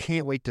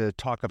can't wait to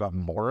talk about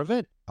more of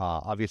it.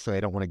 Obviously, I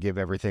don't want to give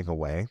everything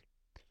away.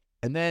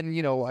 And then,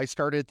 I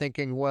started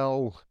thinking,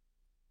 well,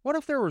 what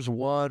if there was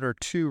one or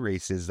two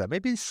races that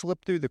maybe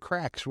slipped through the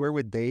cracks? Where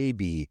would they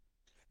be?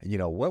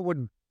 What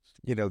would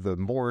the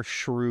more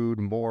shrewd,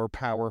 more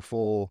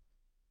powerful,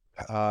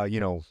 you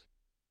know,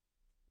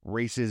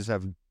 races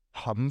have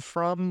come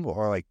from,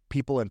 or like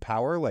people in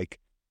power. Like,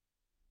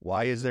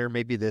 why is there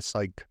maybe this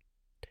like,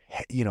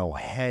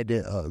 head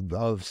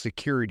of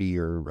security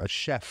or a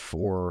chef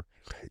or,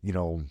 you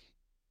know,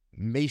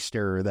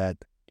 maester that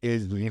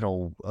is,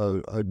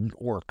 an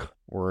orc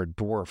or a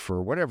dwarf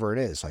or whatever it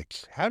is. Like,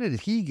 how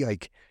did he,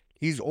 like,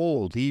 he's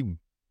old.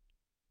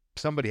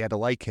 Somebody had to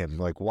like him.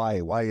 Like,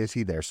 why is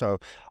he there? So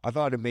I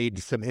thought it made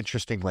some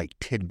interesting, like,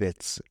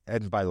 tidbits.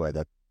 And by the way,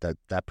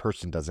 that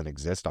person doesn't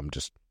exist.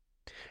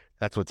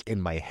 That's what's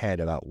in my head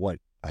about what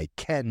I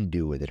can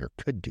do with it or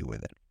could do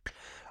with it.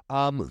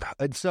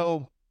 And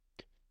so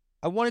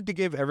I wanted to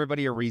give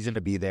everybody a reason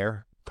to be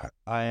there.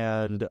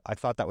 And I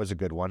thought that was a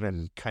good one.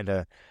 And kind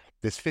of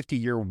this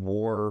 50-year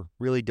war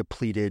really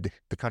depleted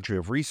the country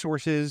of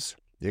resources.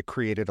 It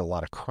created a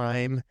lot of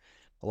crime.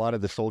 A lot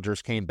of the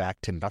soldiers came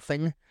back to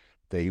nothing.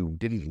 They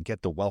didn't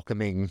get the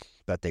welcoming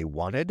that they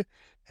wanted.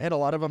 And a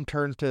lot of them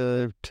turned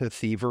to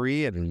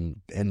thievery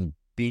and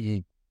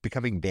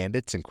becoming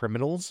bandits and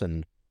criminals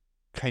and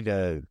kind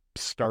of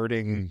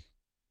starting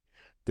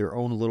their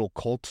own little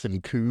cults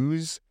and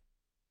coups.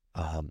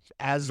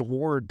 As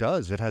war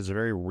does, it has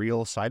very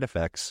real side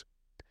effects,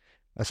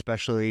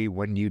 especially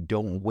when you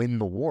don't win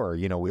the war.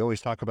 We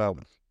always talk about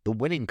the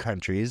winning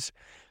countries,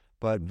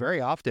 but very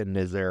often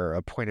is there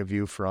a point of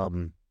view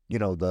from,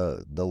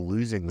 the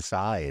losing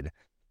side.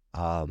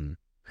 It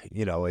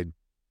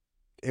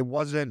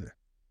wasn't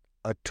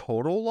a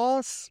total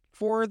loss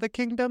for the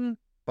kingdom,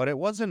 but it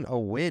wasn't a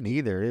win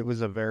either. It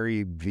was a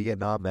very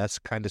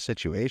Vietnam-esque kind of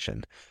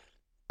situation,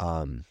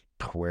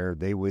 where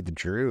they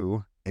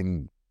withdrew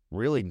and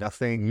really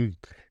nothing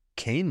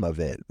came of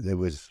it. It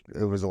was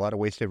a lot of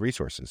wasted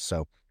resources.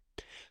 So,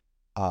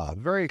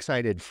 very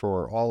excited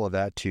for all of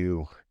that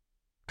to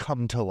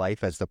come to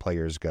life as the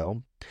players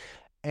go.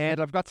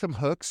 And I've got some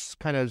hooks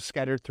kind of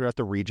scattered throughout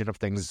the region of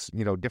things,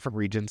 different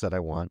regions that I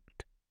want.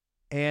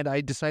 And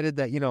I decided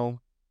that,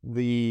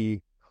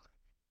 the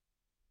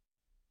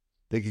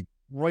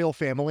royal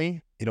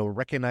family,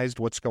 recognized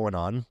what's going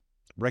on,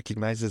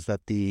 recognizes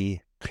that the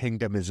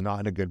kingdom is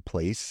not in a good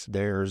place.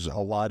 There's a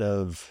lot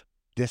of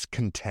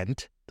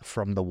discontent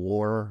from the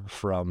war,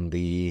 from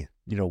the,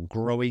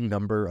 growing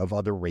number of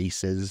other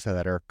races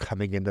that are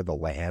coming into the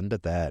land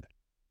that,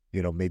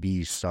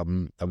 maybe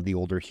some of the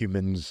older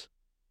humans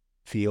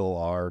feel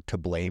are to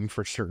blame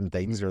for certain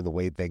things or the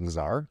way things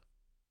are.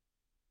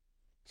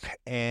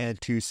 And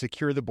to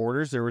secure the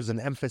borders, there was an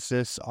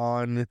emphasis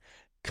on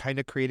kind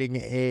of creating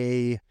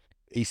a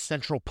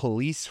central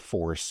police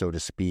force, so to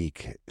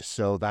speak.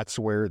 So that's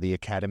where the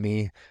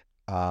academy,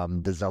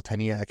 the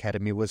Zeltenia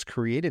Academy, was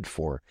created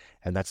for.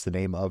 And that's the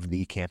name of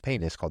the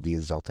campaign. It's called the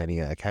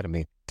Zeltenia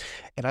Academy.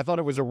 And I thought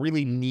it was a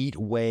really neat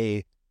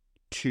way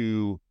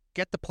to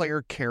get the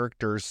player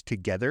characters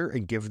together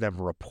and give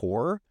them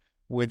rapport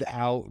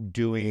without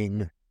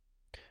doing,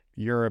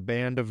 you're a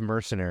band of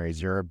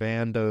mercenaries, you're a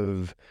band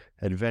of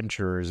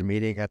adventurers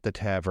meeting at the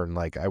tavern.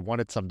 Like, I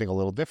wanted something a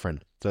little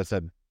different. So I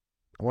said,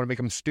 I want to make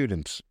them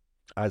students.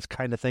 I was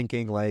kind of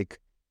thinking like,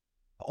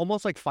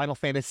 almost like Final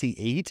Fantasy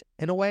VIII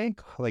in a way,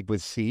 like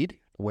with Seed,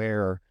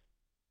 where,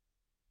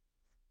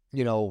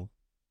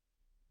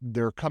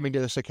 they're coming to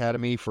this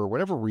academy for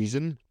whatever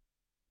reason,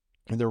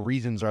 and their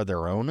reasons are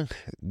their own.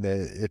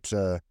 It's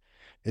a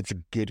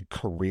good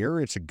career.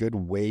 It's a good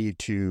way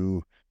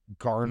to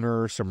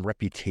garner some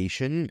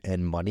reputation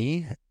and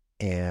money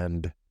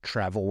and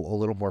travel a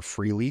little more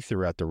freely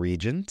throughout the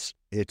regions.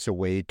 It's a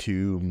way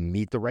to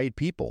meet the right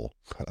people,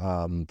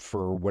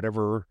 for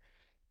whatever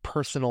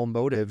personal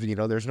motive.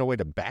 There's no way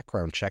to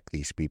background check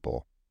these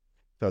people.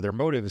 So their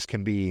motives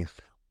can be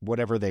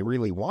whatever they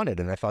really wanted.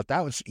 And I thought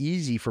that was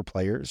easy for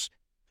players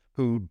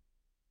who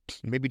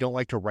maybe don't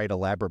like to write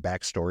elaborate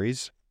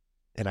backstories.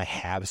 And I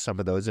have some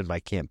of those in my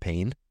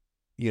campaign.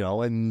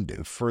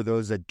 And for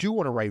those that do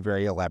want to write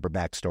very elaborate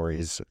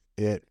backstories,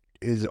 it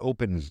is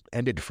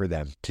open-ended for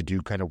them to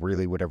do kind of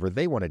really whatever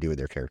they want to do with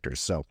their characters.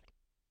 So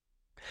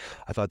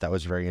I thought that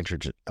was very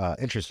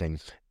interesting.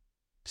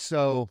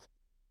 So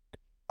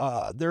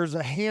there's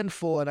a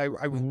handful, and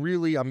I'm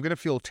going to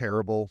feel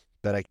terrible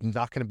that I'm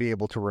not going to be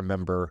able to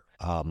remember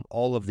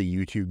all of the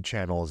YouTube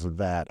channels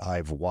that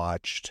I've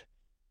watched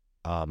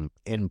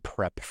in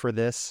prep for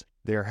this.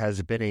 There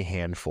has been a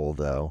handful,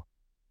 though.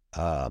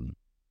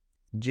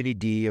 Ginny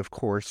D, of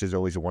course, is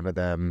always one of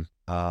them.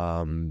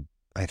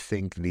 I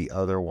think the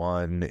other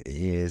one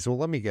is,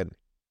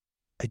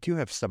 I do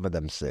have some of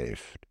them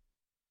saved.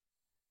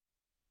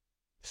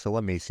 So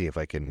let me see if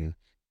I can.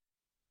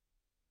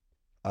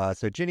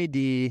 So Ginny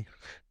D,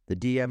 the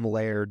DM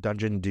Lair,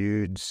 Dungeon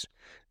Dudes,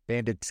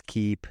 Bandits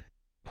Keep,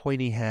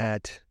 Pointy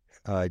Hat,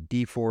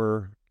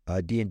 D4,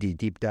 D&D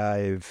Deep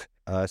Dive,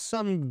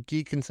 some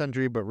Geek and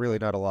Sundry, but really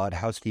not a lot.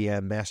 House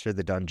DM, Master of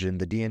the Dungeon,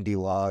 the D&D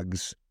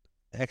Logs.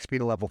 XP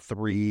to level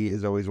 3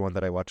 is always one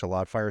that I watch a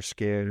lot. Fire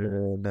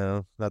Scale,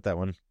 no, not that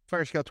one.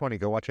 Fire Scale 20,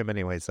 go watch him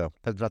anyway, so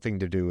has nothing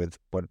to do with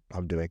what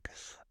I'm doing.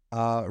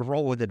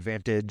 Roll with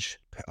Advantage,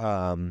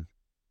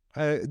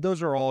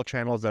 those are all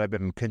channels that I've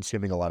been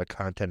consuming a lot of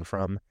content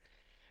from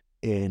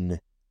in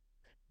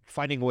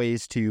finding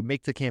ways to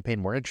make the campaign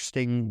more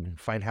interesting,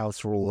 find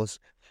house rules,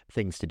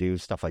 things to do,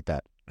 stuff like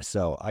that.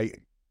 So I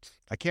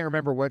can't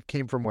remember what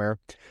came from where,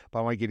 but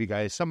I want to give you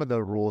guys some of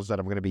the rules that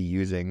I'm going to be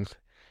using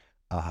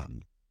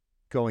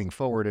going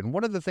forward. And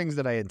one of the things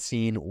that I had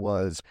seen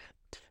was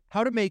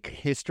how to make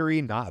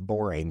history not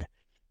boring.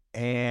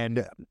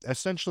 And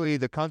essentially,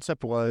 the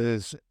concept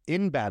was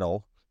in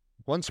battle,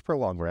 once per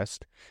long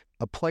rest,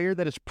 a player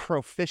that is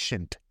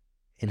proficient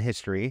in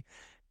history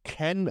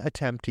can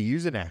attempt to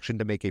use an action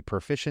to make a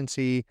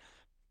proficiency,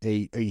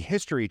 a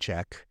history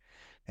check.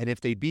 And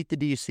if they beat the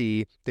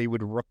DC, they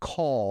would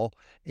recall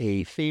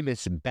a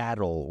famous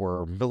battle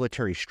or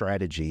military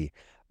strategy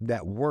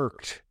that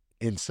worked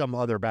in some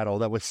other battle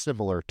that was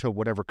similar to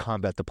whatever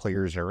combat the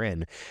players are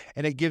in.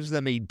 And it gives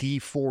them a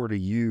D4 to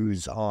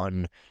use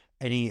on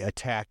any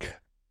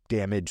attack,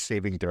 damage,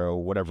 saving throw,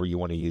 whatever you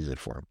want to use it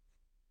for.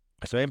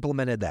 So I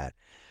implemented that.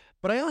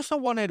 But I also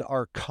wanted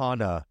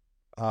Arcana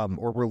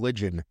or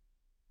religion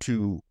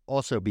to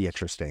also be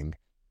interesting.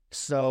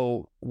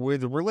 So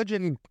with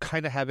religion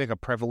kind of having a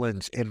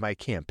prevalence in my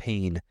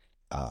campaign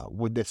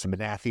with this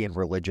Manathian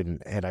religion,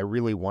 and I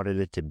really wanted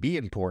it to be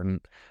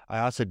important, I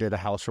also did a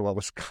house rule that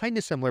was kind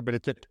of similar, but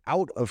it's an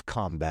out of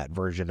combat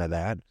version of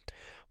that,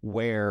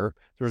 where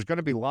there's going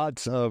to be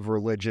lots of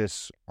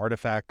religious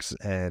artifacts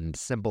and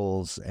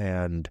symbols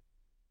and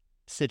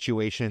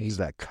situations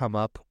that come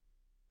up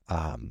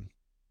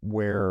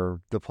where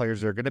the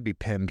players are going to be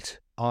pimped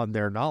on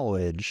their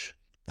knowledge,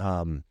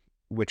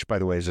 which, by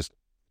the way, is just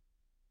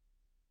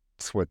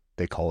it's what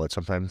they call it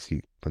sometimes.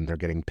 When they're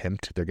getting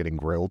pimped, they're getting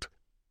grilled,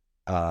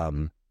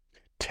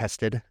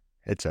 tested.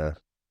 It's a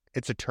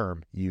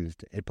term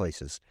used in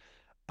places.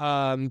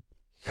 I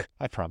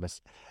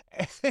promise.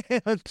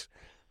 And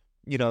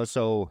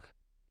so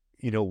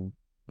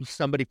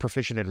somebody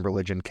proficient in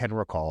religion can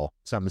recall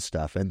some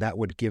stuff, and that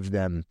would give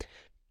them,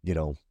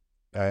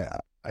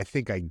 I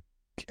think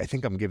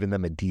I'm giving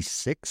them a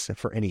D6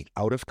 for any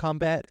out of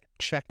combat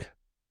check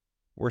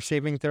or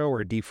saving throw, or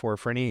a D4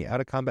 for any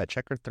out of combat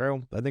check or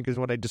throw, I think is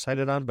what I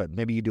decided on. But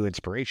maybe you do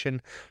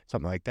inspiration,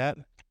 something like that.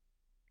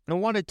 I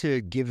wanted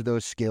to give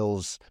those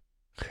skills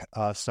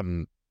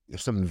some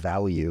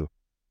value,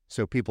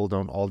 so people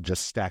don't all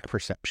just stack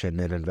perception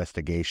and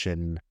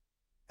investigation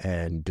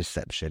and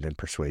deception and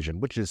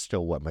persuasion, which is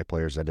still what my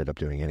players ended up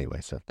doing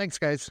anyway. So thanks,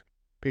 guys.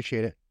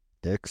 Appreciate it.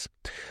 Dicks.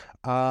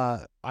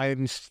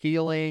 I'm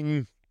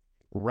stealing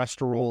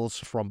rest rules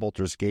from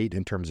Baldur's Gate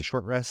in terms of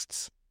short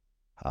rests,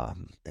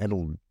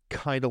 and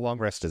kind of long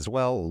rest as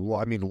well.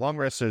 I mean, long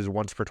rest is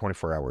once per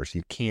 24 hours.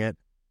 You can't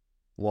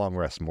long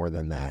rest more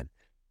than that.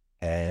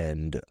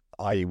 And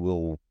I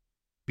will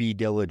be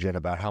diligent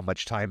about how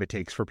much time it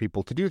takes for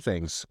people to do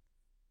things.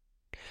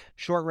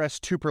 Short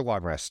rest, 2 per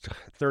long rest,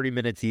 30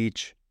 minutes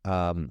each.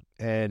 And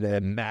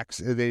max,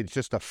 it's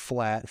just a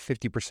flat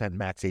 50%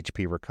 max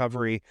HP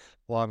recovery.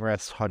 Long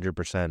rest,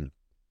 100%.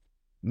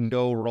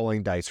 No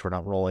rolling dice. We're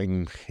not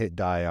rolling hit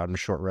die on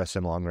short rests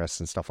and long rests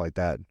and stuff like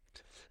that.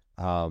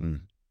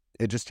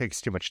 It just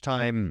takes too much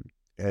time.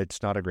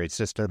 It's not a great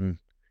system.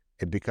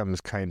 It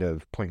becomes kind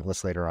of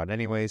pointless later on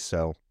anyway.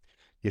 So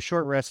you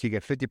short rest, you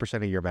get 50%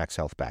 of your max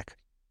health back.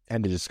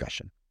 End of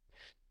discussion.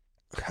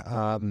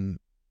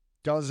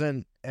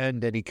 Doesn't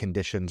end any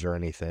conditions or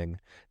anything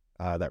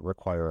that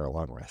require a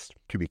long rest,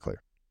 to be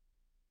clear.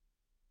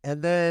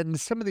 And then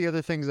some of the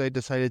other things I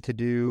decided to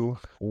do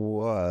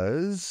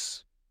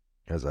was,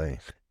 as I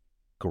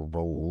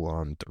roll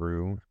on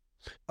through,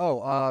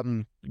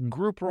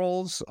 group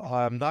rolls.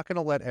 I'm not going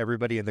to let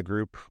everybody in the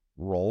group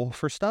roll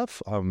for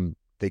stuff.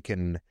 They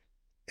can,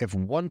 if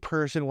one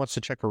person wants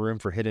to check a room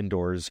for hidden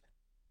doors,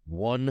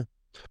 one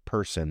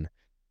person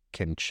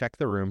can check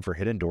the room for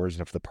hidden doors,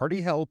 and if the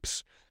party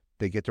helps,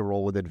 they get to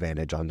roll with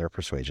advantage on their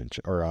persuasion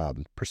or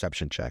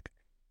perception check.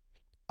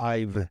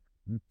 I've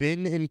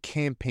been in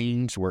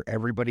campaigns where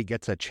everybody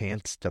gets a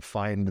chance to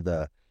find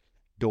the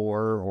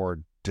door or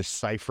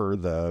decipher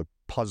the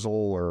puzzle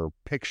or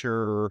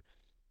picture.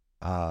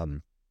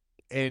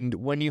 And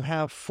when you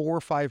have 4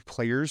 or 5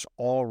 players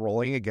all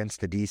rolling against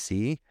the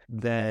DC,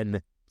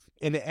 then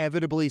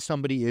inevitably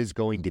somebody is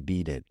going to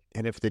beat it.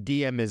 And if the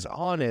DM is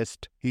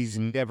honest, he's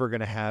never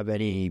going to have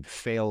any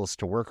fails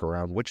to work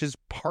around, which is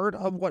part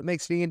of what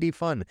makes D&D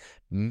fun.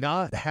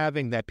 Not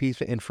having that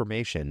piece of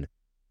information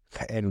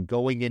and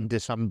going into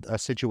a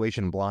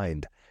situation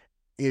blind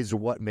is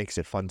what makes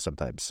it fun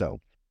sometimes.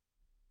 So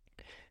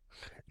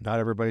not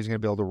everybody's going to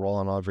be able to roll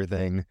on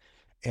everything.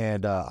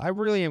 And I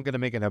really am going to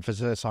make an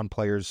emphasis on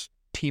players'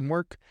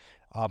 teamwork.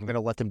 I'm going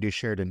to let them do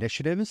shared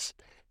initiatives.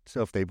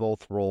 So if they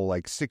both roll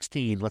like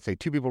 16, let's say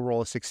 2 people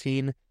roll a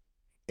 16,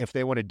 if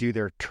they want to do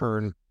their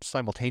turn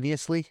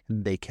simultaneously,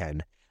 they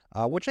can,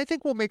 which I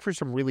think will make for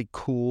some really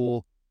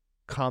cool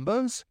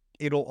combos.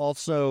 It'll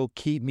also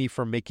keep me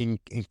from making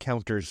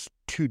encounters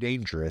too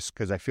dangerous,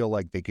 because I feel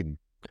like they could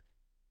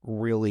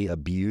really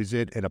abuse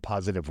it in a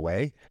positive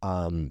way.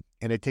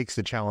 And it takes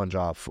the challenge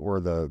off,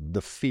 or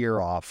the fear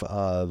off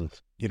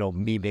of,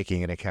 me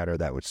making an encounter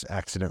that was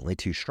accidentally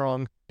too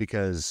strong,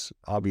 because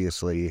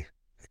obviously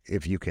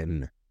if you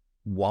can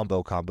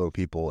wombo combo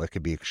people, it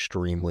could be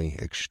extremely,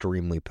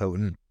 extremely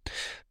potent.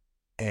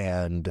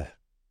 And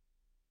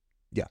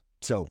yeah,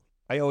 so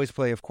I always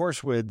play, of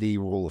course, with the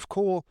rule of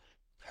cool.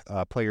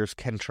 Players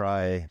can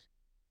try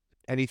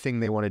anything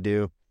they want to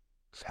do.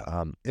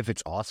 If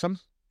it's awesome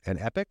and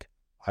epic,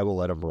 I will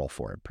let them roll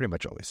for it, pretty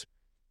much always.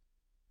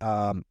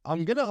 I'm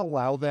going to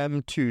allow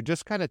them to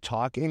just kind of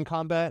talk in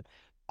combat.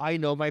 I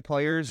know my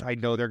players. I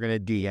know they're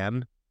going to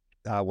DM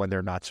when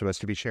they're not supposed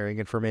to be sharing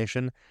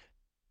information.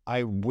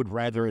 I would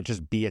rather it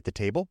just be at the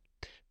table.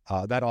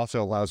 That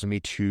also allows me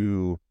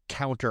to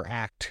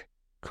counteract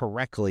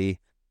correctly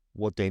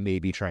what they may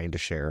be trying to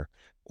share,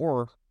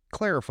 or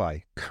clarify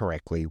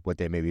correctly what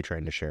they may be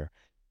trying to share.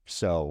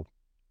 So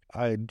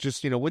I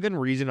just, within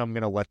reason, I'm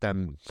going to let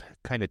them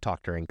kind of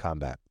talk during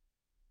combat.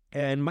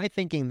 And my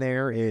thinking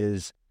there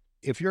is,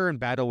 if you're in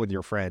battle with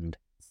your friend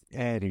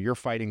and you're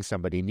fighting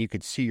somebody and you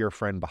could see your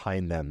friend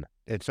behind them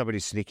and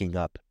somebody's sneaking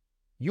up,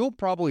 you'll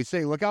probably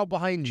say, look out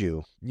behind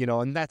you,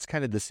 and that's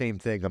kind of the same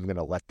thing I'm going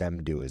to let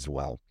them do as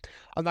well.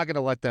 I'm not going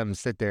to let them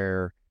sit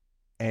there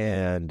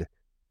and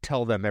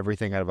tell them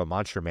everything out of a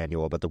monster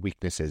manual about the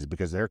weaknesses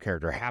because their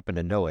character happened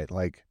to know it.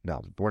 Like,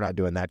 no, we're not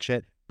doing that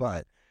shit.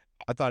 But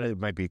I thought it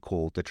might be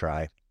cool to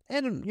try.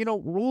 And,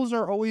 rules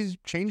are always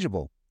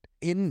changeable.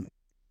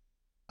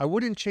 I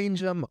wouldn't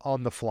change them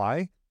on the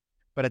fly,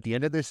 but at the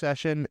end of this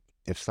session,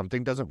 if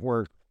something doesn't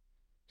work,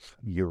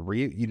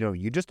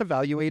 you just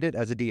evaluate it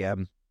as a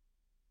DM.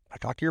 I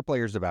talk to your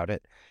players about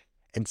it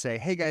and say,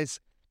 hey guys,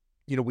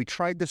 we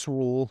tried this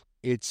rule.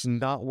 It's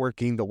not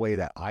working the way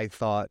that I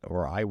thought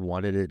or I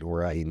wanted it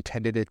or I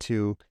intended it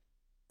to.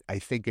 I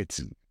think it's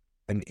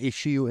an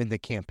issue in the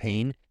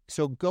campaign.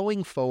 So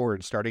going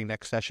forward, starting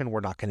next session, we're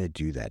not going to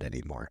do that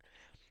anymore.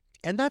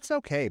 And that's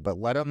okay, but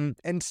let them,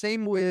 and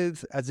same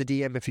with, as a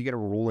DM, if you get a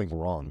ruling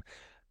wrong,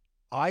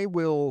 I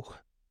will,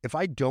 if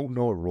I don't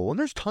know a rule, and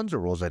there's tons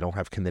of rules I don't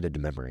have committed to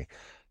memory,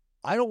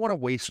 I don't want to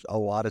waste a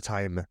lot of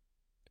time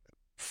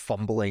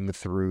fumbling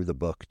through the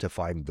book to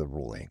find the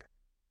ruling.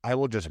 I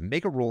will just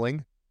make a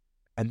ruling,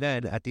 and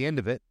then at the end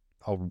of it,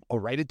 I'll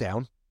write it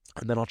down,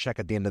 and then I'll check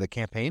at the end of the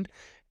campaign,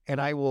 and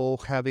I will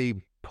have a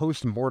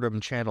post-mortem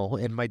channel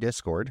in my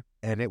Discord,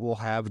 and it will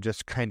have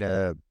just kind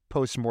of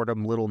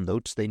post-mortem little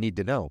notes they need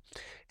to know.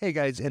 Hey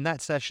guys, in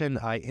that session,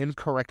 I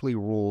incorrectly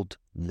ruled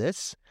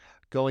this.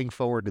 Going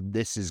forward,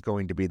 this is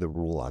going to be the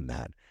rule on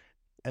that.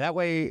 And that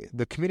way,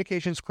 the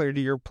communication's clear to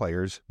your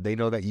players. They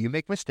know that you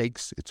make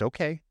mistakes. It's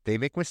okay. They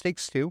make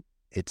mistakes too.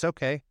 It's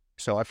okay.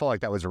 So I felt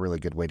like that was a really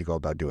good way to go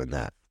about doing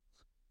that.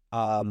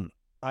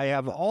 I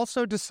have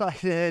also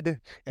decided,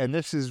 and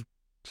this is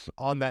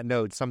on that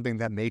note, something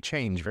that may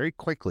change very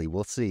quickly.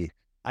 We'll see.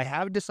 I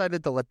have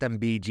decided to let them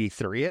be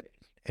G3 it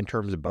in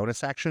terms of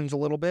bonus actions a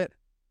little bit.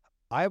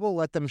 I will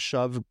let them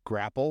shove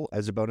grapple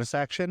as a bonus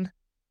action,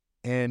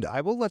 and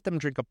I will let them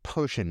drink a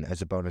potion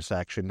as a bonus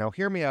action. Now,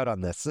 hear me out on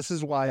this. This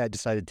is why I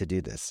decided to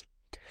do this.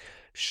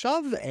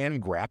 Shove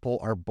and grapple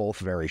are both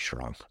very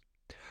strong,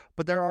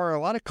 but there are a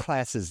lot of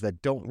classes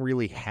that don't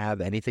really have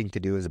anything to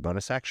do as a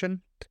bonus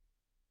action,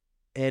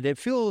 and it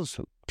feels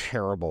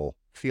terrible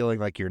feeling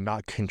like you're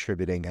not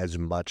contributing as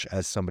much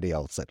as somebody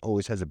else that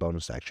always has a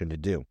bonus action to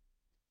do.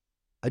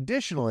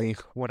 Additionally,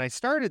 when I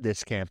started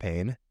this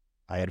campaign,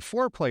 I had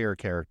 4 player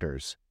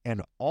characters,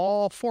 and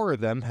all 4 of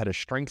them had a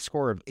strength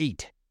score of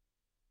 8.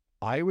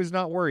 I was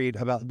not worried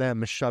about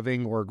them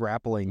shoving or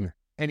grappling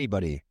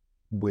anybody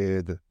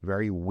with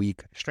very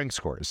weak strength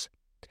scores.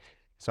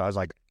 So I was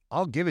like,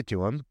 I'll give it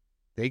to them.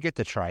 They get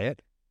to try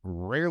it.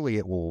 Rarely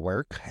it will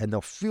work, and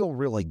they'll feel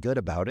really good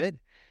about it.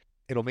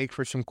 It'll make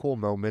for some cool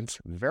moments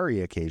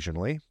very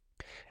occasionally.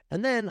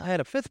 And then I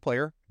had a 5th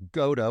player,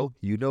 Godo,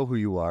 you know who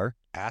you are,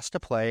 asked to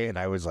play, and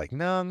I was like,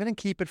 no, I'm going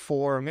to keep it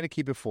 4. I'm going to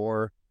keep it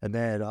 4. And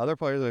then other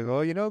players are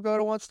like, oh,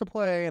 Godo wants to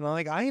play. And I'm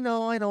like, I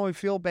know, I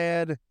feel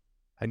bad.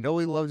 I know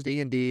he loves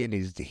D&D, and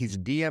he's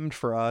DM'd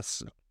for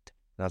us. And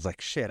I was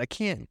like, shit, I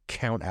can't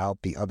count out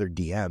the other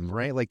DM,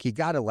 right? Like, you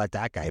got to let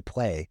that guy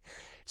play.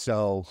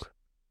 So,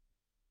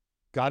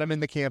 got him in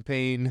the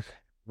campaign,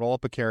 roll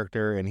up a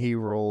character, and he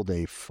rolled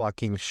a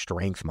fucking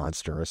strength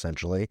monster,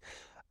 essentially.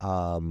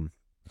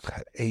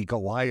 A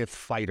Goliath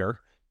fighter.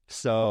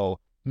 So,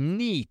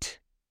 neat.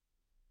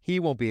 He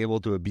won't be able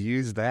to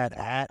abuse that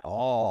at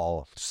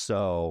all.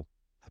 So,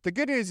 the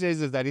good news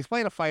is that he's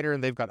playing a fighter,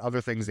 and they've got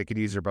other things they could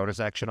use their bonus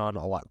action on,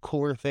 a lot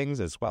cooler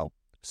things as well.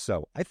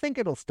 So, I think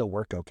it'll still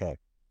work okay.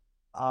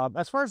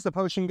 As far as the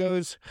potion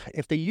goes,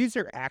 if they use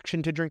their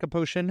action to drink a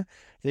potion,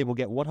 they will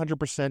get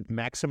 100%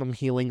 maximum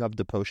healing of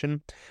the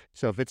potion.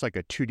 So if it's like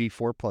a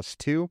 2d4 plus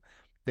 2,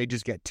 they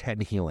just get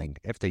 10 healing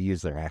if they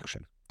use their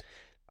action.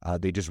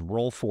 They just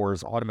roll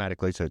 4s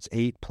automatically, so it's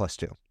 8 plus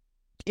 2.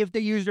 If they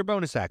use their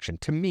bonus action,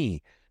 to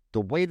me,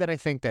 the way that I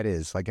think that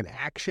is, like an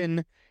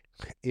action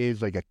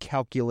is like a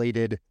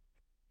calculated,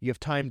 you have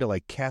time to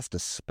like cast a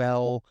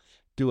spell,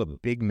 do a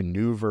big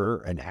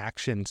maneuver, an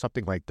action,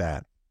 something like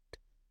that.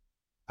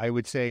 I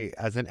would say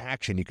as an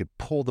action, you could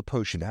pull the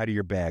potion out of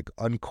your bag,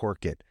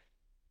 uncork it,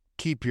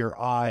 keep your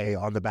eye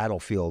on the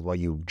battlefield while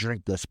you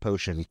drink this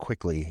potion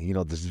quickly,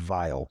 this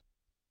vial.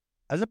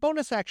 As a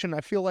bonus action,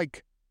 I feel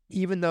like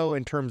even though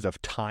in terms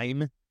of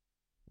time,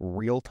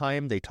 real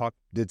time,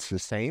 it's the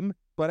same,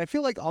 but I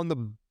feel like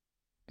on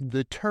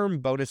the term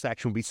bonus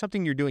action would be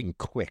something you're doing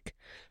quick.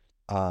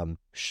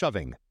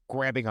 Shoving,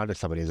 grabbing onto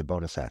somebody as a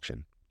bonus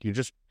action.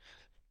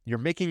 You're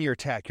making your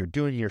attack, you're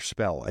doing your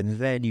spell, and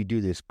then you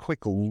do this quick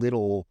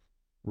little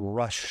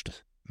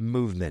rushed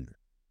movement.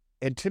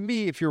 And to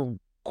me, if you're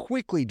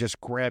quickly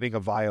just grabbing a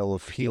vial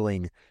of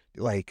healing,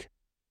 like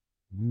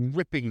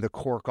ripping the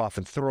cork off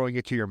and throwing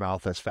it to your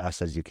mouth as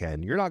fast as you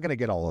can, you're not going to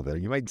get all of it.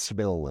 You might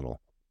spill a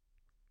little.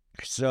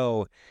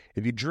 So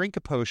if you drink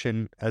a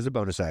potion as a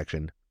bonus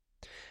action,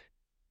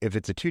 if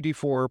it's a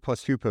 2d4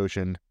 plus 2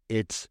 potion,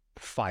 it's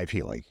 5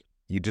 healing.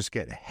 You just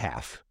get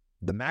half.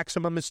 The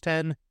maximum is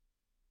 10,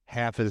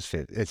 half is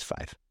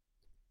 5.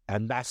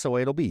 And that's the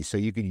way it'll be. So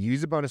you could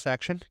use a bonus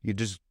action, you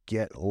just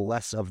get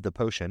less of the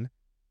potion.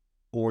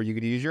 Or you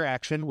could use your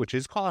action, which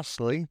is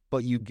costly,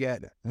 but you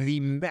get the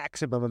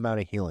maximum amount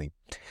of healing.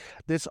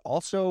 This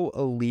also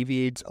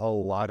alleviates a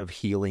lot of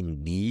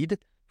healing need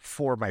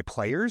for my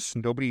players.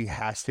 Nobody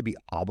has to be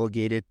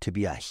obligated to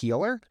be a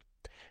healer.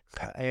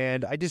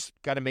 And I just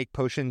got to make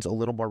potions a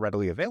little more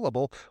readily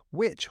available,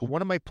 which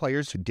one of my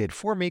players did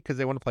for me because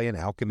they want to play an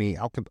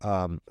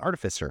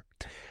artificer.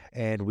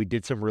 And we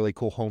did some really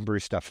cool homebrew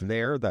stuff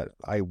there that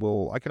I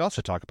could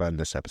also talk about in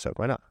this episode.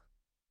 Why not?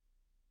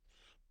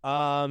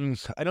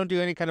 I don't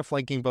do any kind of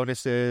flanking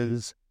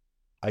bonuses.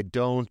 I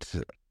don't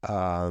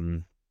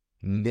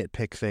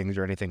nitpick things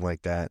or anything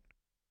like that.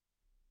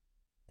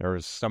 There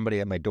was somebody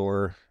at my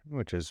door,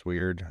 which is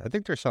weird. I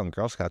think they're selling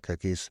Girl Scout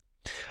cookies.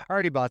 I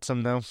already bought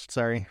some though,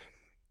 sorry.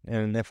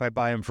 And if I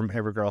buy them from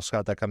every Girl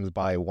Scout that comes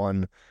by,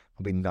 1,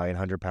 I'll be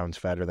 900 pounds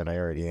fatter than I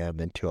already am,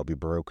 then 2, I'll be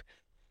broke.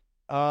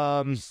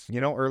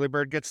 Early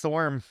bird gets the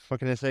worm.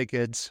 What can I say,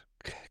 kids?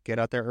 Get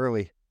out there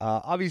early.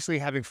 Obviously,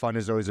 having fun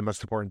is always the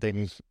most important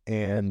thing,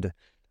 and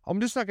I'm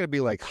just not going to be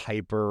like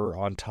hyper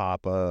on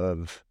top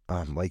of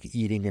like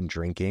eating and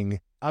drinking.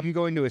 I'm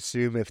going to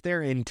assume if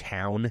they're in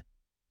town,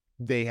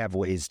 they have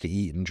ways to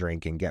eat and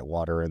drink and get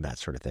water and that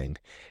sort of thing.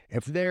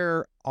 If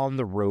they're on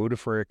the road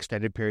for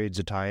extended periods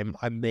of time,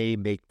 I may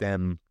make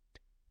them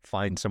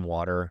find some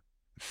water,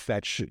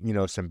 fetch,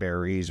 some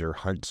berries or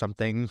hunt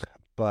something,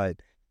 but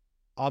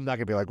I'm not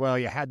going to be like, well,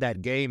 you had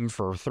that game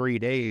for 3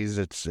 days.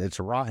 It's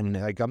rotten.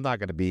 Like, I'm not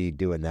going to be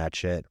doing that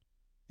shit.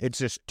 It's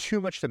just too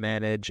much to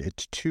manage.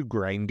 It's too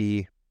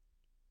grindy.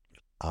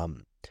 I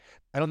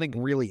don't think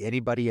really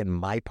anybody in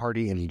my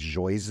party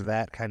enjoys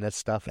that kind of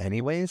stuff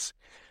anyways.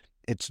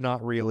 It's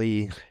not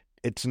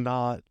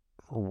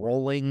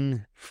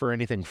rolling for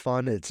anything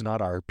fun. It's not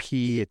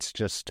RP. It's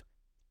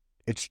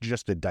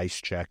just a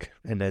dice check.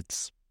 And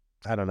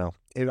I don't know.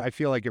 I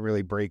feel like it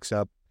really breaks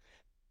up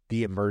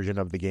the immersion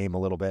of the game a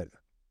little bit.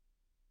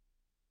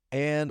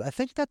 And I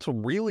think that's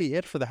really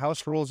it for the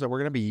house rules that we're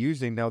going to be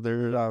using. Now,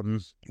 there,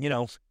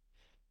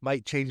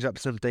 might change up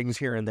some things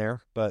here and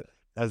there, but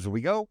as we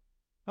go,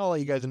 I'll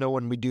let you guys know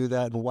when we do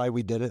that and why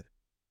we did it.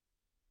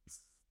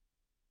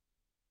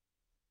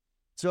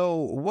 So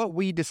what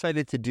we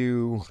decided to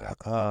do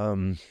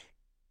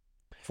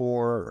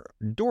for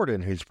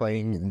Dordan, who's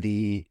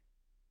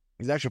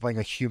actually playing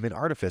a human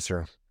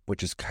artificer,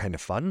 which is kind of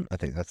fun. I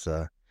think that's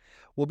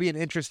will be an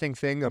interesting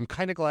thing. I'm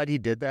kind of glad he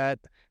did that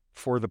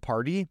for the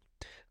party.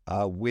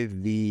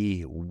 With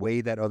the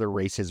way that other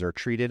races are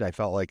treated, I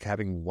felt like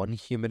having one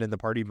human in the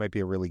party might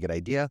be a really good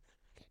idea.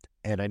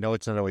 And I know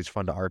it's not always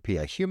fun to RP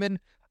a human.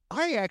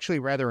 I actually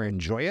rather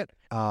enjoy it.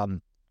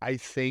 I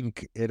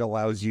think it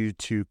allows you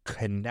to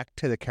connect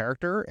to the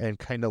character and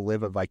kind of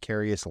live a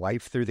vicarious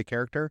life through the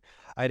character.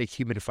 I had a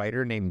human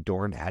fighter named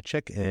Dorn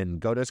Atchik in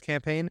Goda's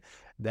campaign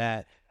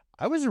that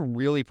I was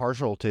really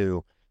partial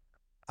to.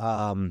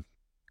 I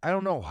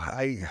don't know.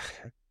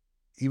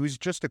 He was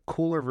just a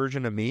cooler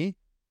version of me.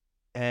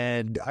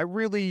 And I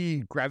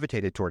really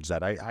gravitated towards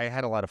that. I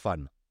had a lot of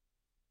fun.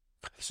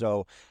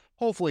 So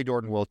hopefully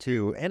Dordan will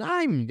too. And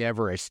I'm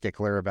never a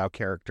stickler about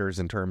characters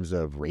in terms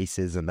of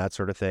races and that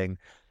sort of thing.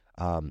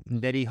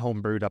 Nettie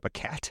homebrewed up a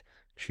cat.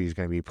 She's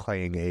going to be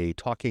playing a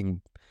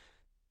talking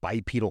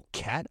bipedal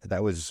cat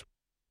that was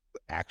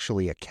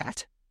actually a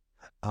cat.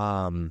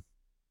 Godo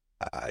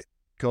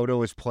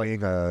is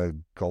playing a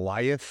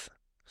Goliath.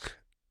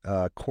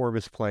 Corb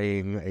is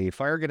playing a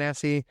Fire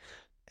Ganassi.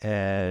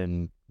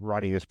 And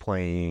Roddy is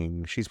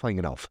she's playing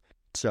an elf.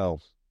 So,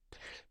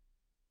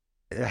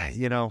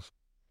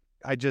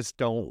 I just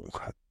don't,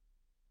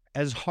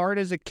 as hard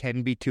as it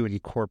can be to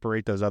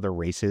incorporate those other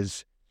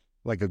races,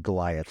 like a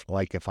Goliath,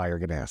 like a Fire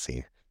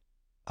Ganassi,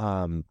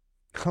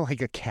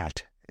 like a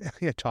cat,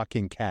 a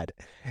talking cat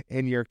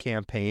in your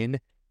campaign,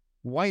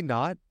 why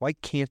not? Why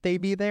can't they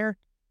be there?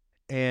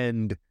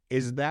 And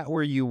is that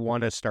where you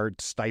want to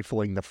start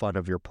stifling the fun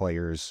of your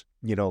players?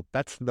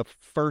 That's the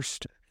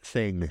first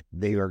thing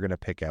they are going to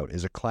pick out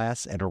is a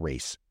class and a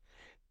race.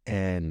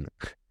 And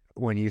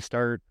when you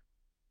start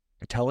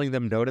telling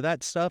them no to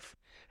that stuff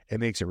It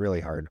makes it really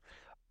hard.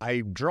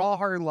 I draw a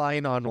hard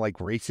line on like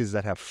races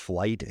that have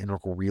flight and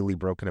really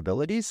broken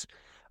abilities.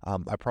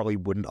 I probably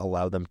wouldn't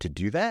allow them to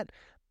do that,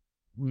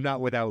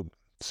 not without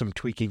some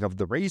tweaking of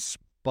the race.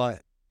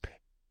 But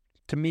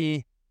to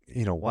me,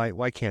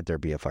 why can't there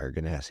be a Fire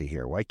Ganassi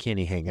here? Why can't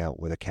he hang out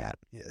with a cat?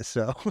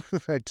 So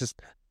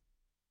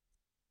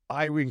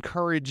I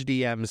encourage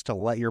DMs to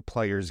let your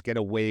players get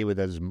away with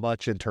as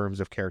much in terms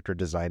of character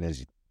design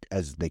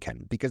as they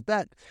can, because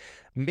that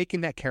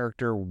making that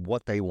character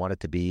what they want it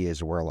to be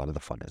is where a lot of the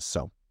fun is.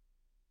 So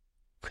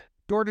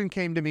Jordan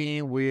came to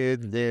me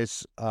with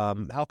this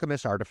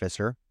Alchemist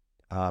Artificer,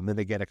 and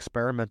they get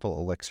Experimental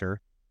Elixir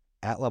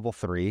at level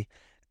 3,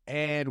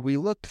 and we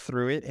looked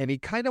through it, and he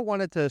kind of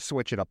wanted to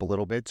switch it up a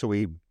little bit, so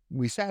we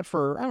sat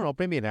for, I don't know,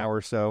 maybe an hour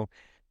or so,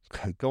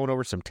 going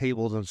over some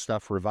tables and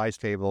stuff,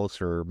 revised tables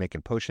for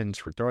making potions,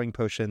 for throwing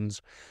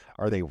potions.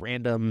 Are they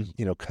random?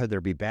 Could there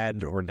be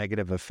bad or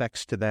negative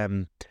effects to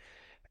them?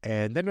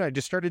 And then I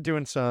just started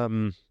doing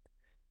some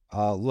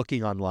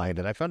looking online,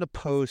 and I found a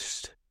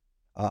post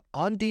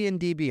on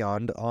D&D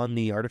Beyond on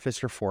the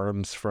Artificer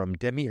forums from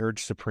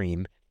Demiurge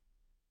Supreme.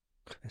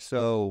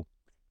 So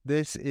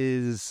this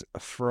is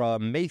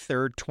from May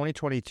 3rd,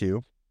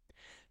 2022.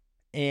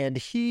 And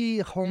he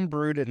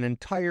homebrewed an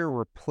entire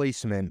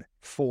replacement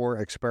for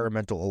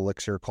Experimental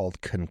Elixir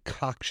called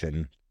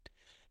Concoction.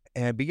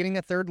 And beginning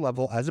at 3rd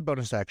level, as a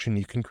bonus action,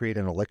 you can create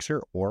an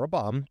elixir or a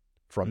bomb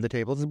from the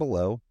tables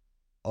below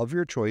of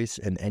your choice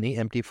in any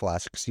empty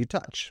flasks you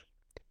touch.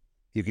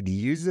 You could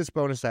use this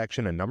bonus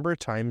action a number of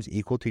times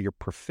equal to your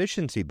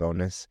proficiency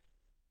bonus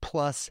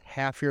plus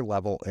half your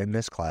level in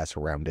this class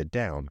rounded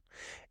down,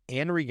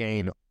 and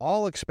regain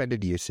all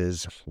expended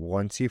uses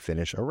once you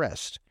finish a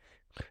rest.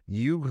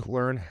 You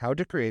learn how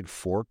to create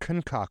 4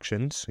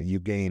 concoctions. You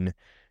gain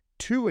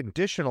 2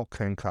 additional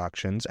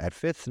concoctions at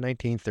 5th,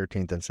 19th,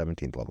 13th, and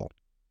 17th level.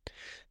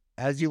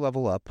 As you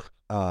level up,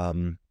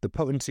 the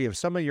potency of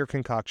some of your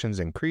concoctions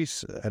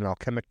increase. An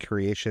alchemic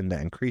creation that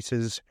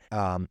increases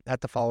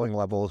at the following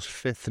levels,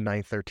 5th,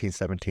 9th,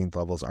 13th, 17th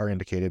levels, are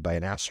indicated by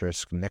an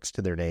asterisk next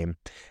to their name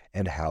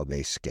and how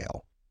they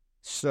scale.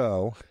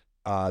 So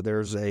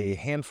there's a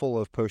handful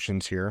of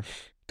potions here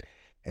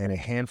and a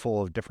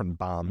handful of different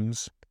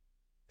bombs.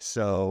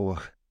 So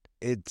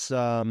it's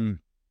a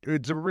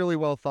really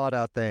well thought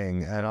out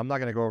thing, and I'm not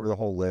going to go over the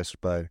whole list,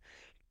 but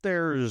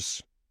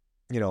there's,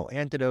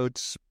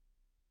 antidotes,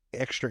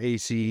 extra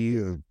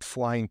AC,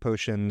 flying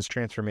potions,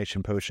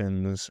 transformation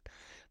potions,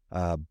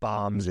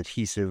 bombs,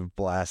 adhesive,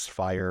 blast,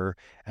 fire.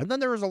 And then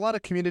there was a lot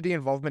of community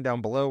involvement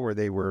down below where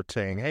they were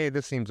saying, hey,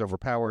 this seems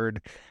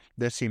overpowered,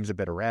 this seems a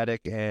bit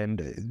erratic,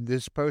 and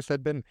this post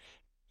had been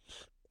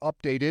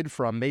updated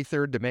from May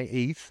 3rd to May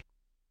 8th.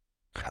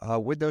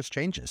 With those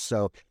changes.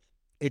 So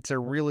it's a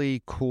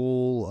really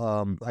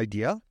cool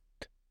idea.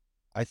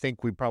 I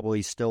think we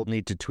probably still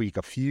need to tweak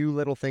a few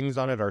little things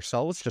on it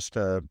ourselves just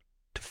to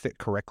fit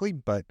correctly.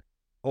 But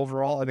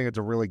overall, I think it's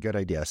a really good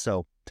idea.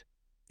 So,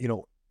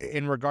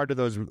 in regard to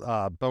those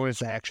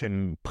bonus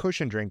action push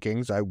and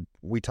drinkings,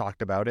 we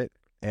talked about it.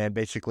 And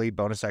basically,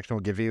 bonus action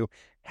will give you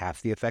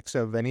half the effects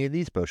of any of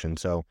these potions.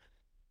 So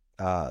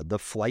the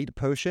flight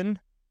potion,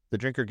 the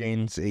drinker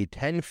gains a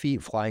 10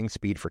 feet flying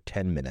speed for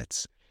 10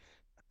 minutes.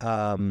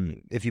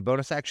 If you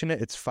bonus action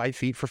it, it's 5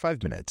 feet for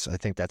 5 minutes. I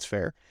think that's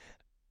fair.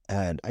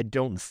 And I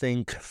don't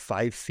think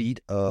 5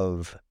 feet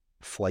of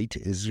flight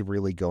is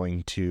really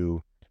going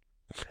to,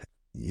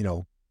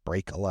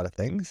 break a lot of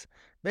things.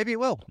 Maybe it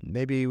will.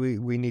 Maybe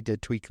we need to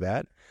tweak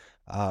that.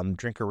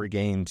 Drinker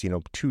regains,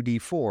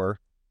 2d4.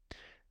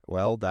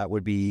 Well, that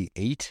would be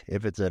 8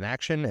 if it's an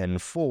action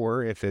and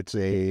 4 if it's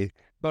a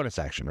bonus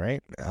action,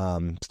 right?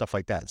 Stuff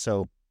like that.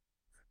 So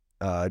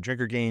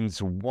drinker gains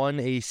 1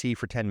 AC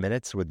for 10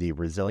 minutes with the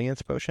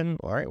resilience potion.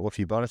 All right, well, if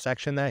you bonus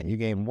action that, you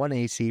gain 1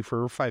 AC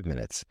for 5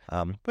 minutes,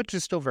 which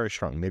is still very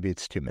strong. Maybe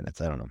it's 2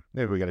 minutes. I don't know.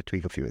 Maybe we got to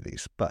tweak a few of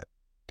these, but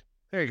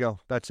there you go.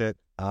 That's it.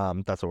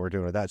 That's what we're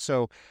doing with that.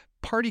 So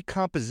party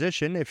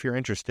composition, if you're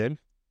interested,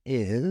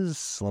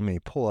 is, let me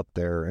pull up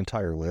their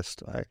entire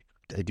list.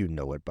 I do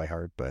know it by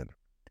heart, but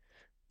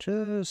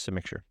just to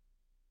make sure.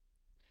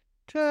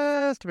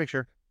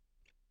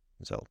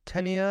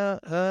 Zeltenia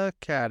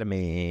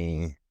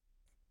Academy.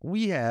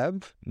 We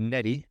have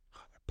Nettie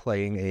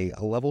playing a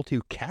level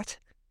 2 cat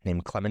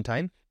named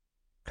Clementine.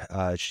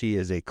 She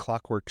is a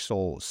Clockwork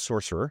Soul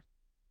sorcerer.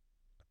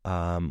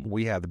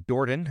 We have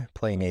Jordan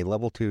playing a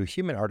level 2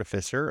 human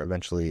artificer,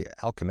 eventually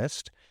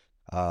alchemist.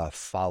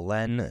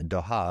 Falen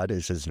Dohad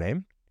is his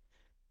name.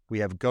 We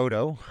have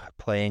Godo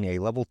playing a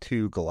level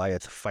 2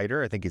 Goliath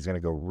fighter. I think he's going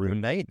to go Rune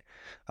Knight.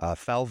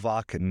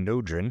 Falvok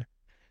Nodrin.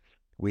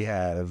 We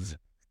have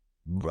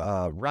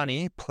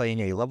Rani playing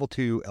a level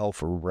 2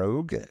 elf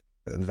rogue,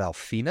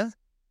 Valfina.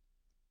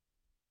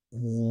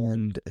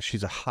 And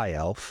she's a high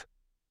elf.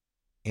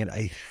 And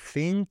I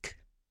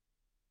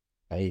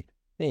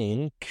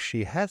think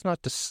she has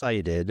not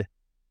decided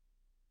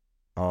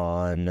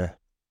on a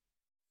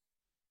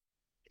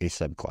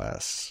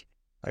subclass.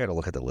 I got to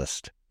look at the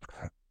list.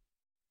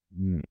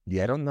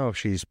 Yeah, I don't know if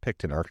she's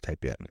picked an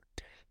archetype yet.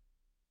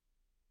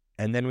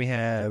 And then we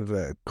have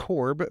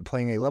Korb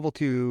playing a level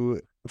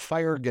 2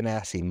 Fire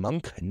Ganassi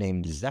monk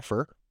named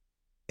Zephyr.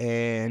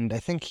 And I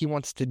think he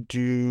wants to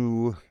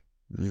do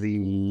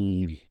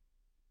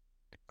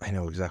I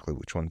know exactly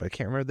which one, but I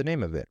can't remember the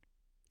name of it.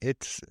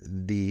 It's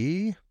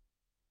the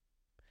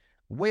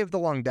Way of the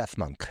Long Death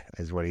Monk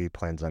is what he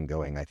plans on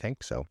going, I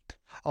think. So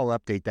I'll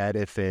update that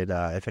if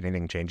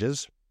anything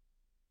changes.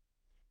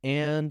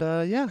 And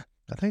yeah,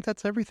 I think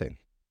that's everything.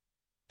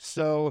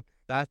 So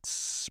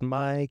that's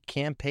my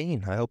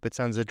campaign. I hope it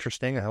sounds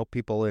interesting. I hope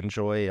people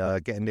enjoy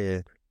getting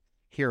to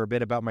hear a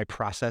bit about my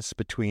process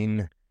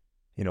between,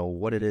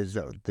 what it is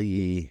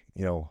I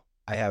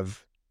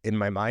have in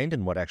my mind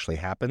and what actually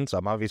happens.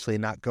 I'm obviously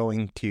not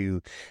going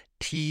to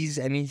tease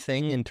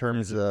anything in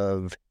terms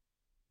of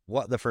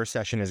what the first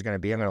session is going to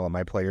be. I'm going to let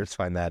my players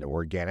find that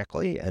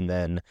organically, and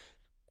then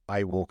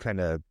I will kind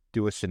of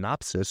do a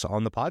synopsis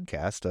on the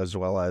podcast as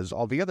well as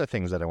all the other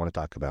things that I want to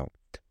talk about.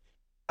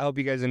 I hope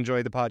you guys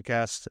enjoy the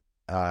podcast.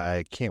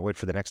 I can't wait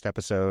for the next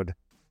episode.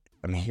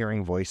 I'm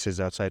hearing voices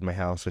outside my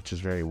house, which is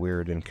very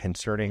weird and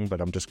concerning,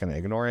 but I'm just going to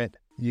ignore it.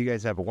 You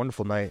guys have a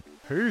wonderful night.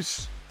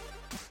 Peace.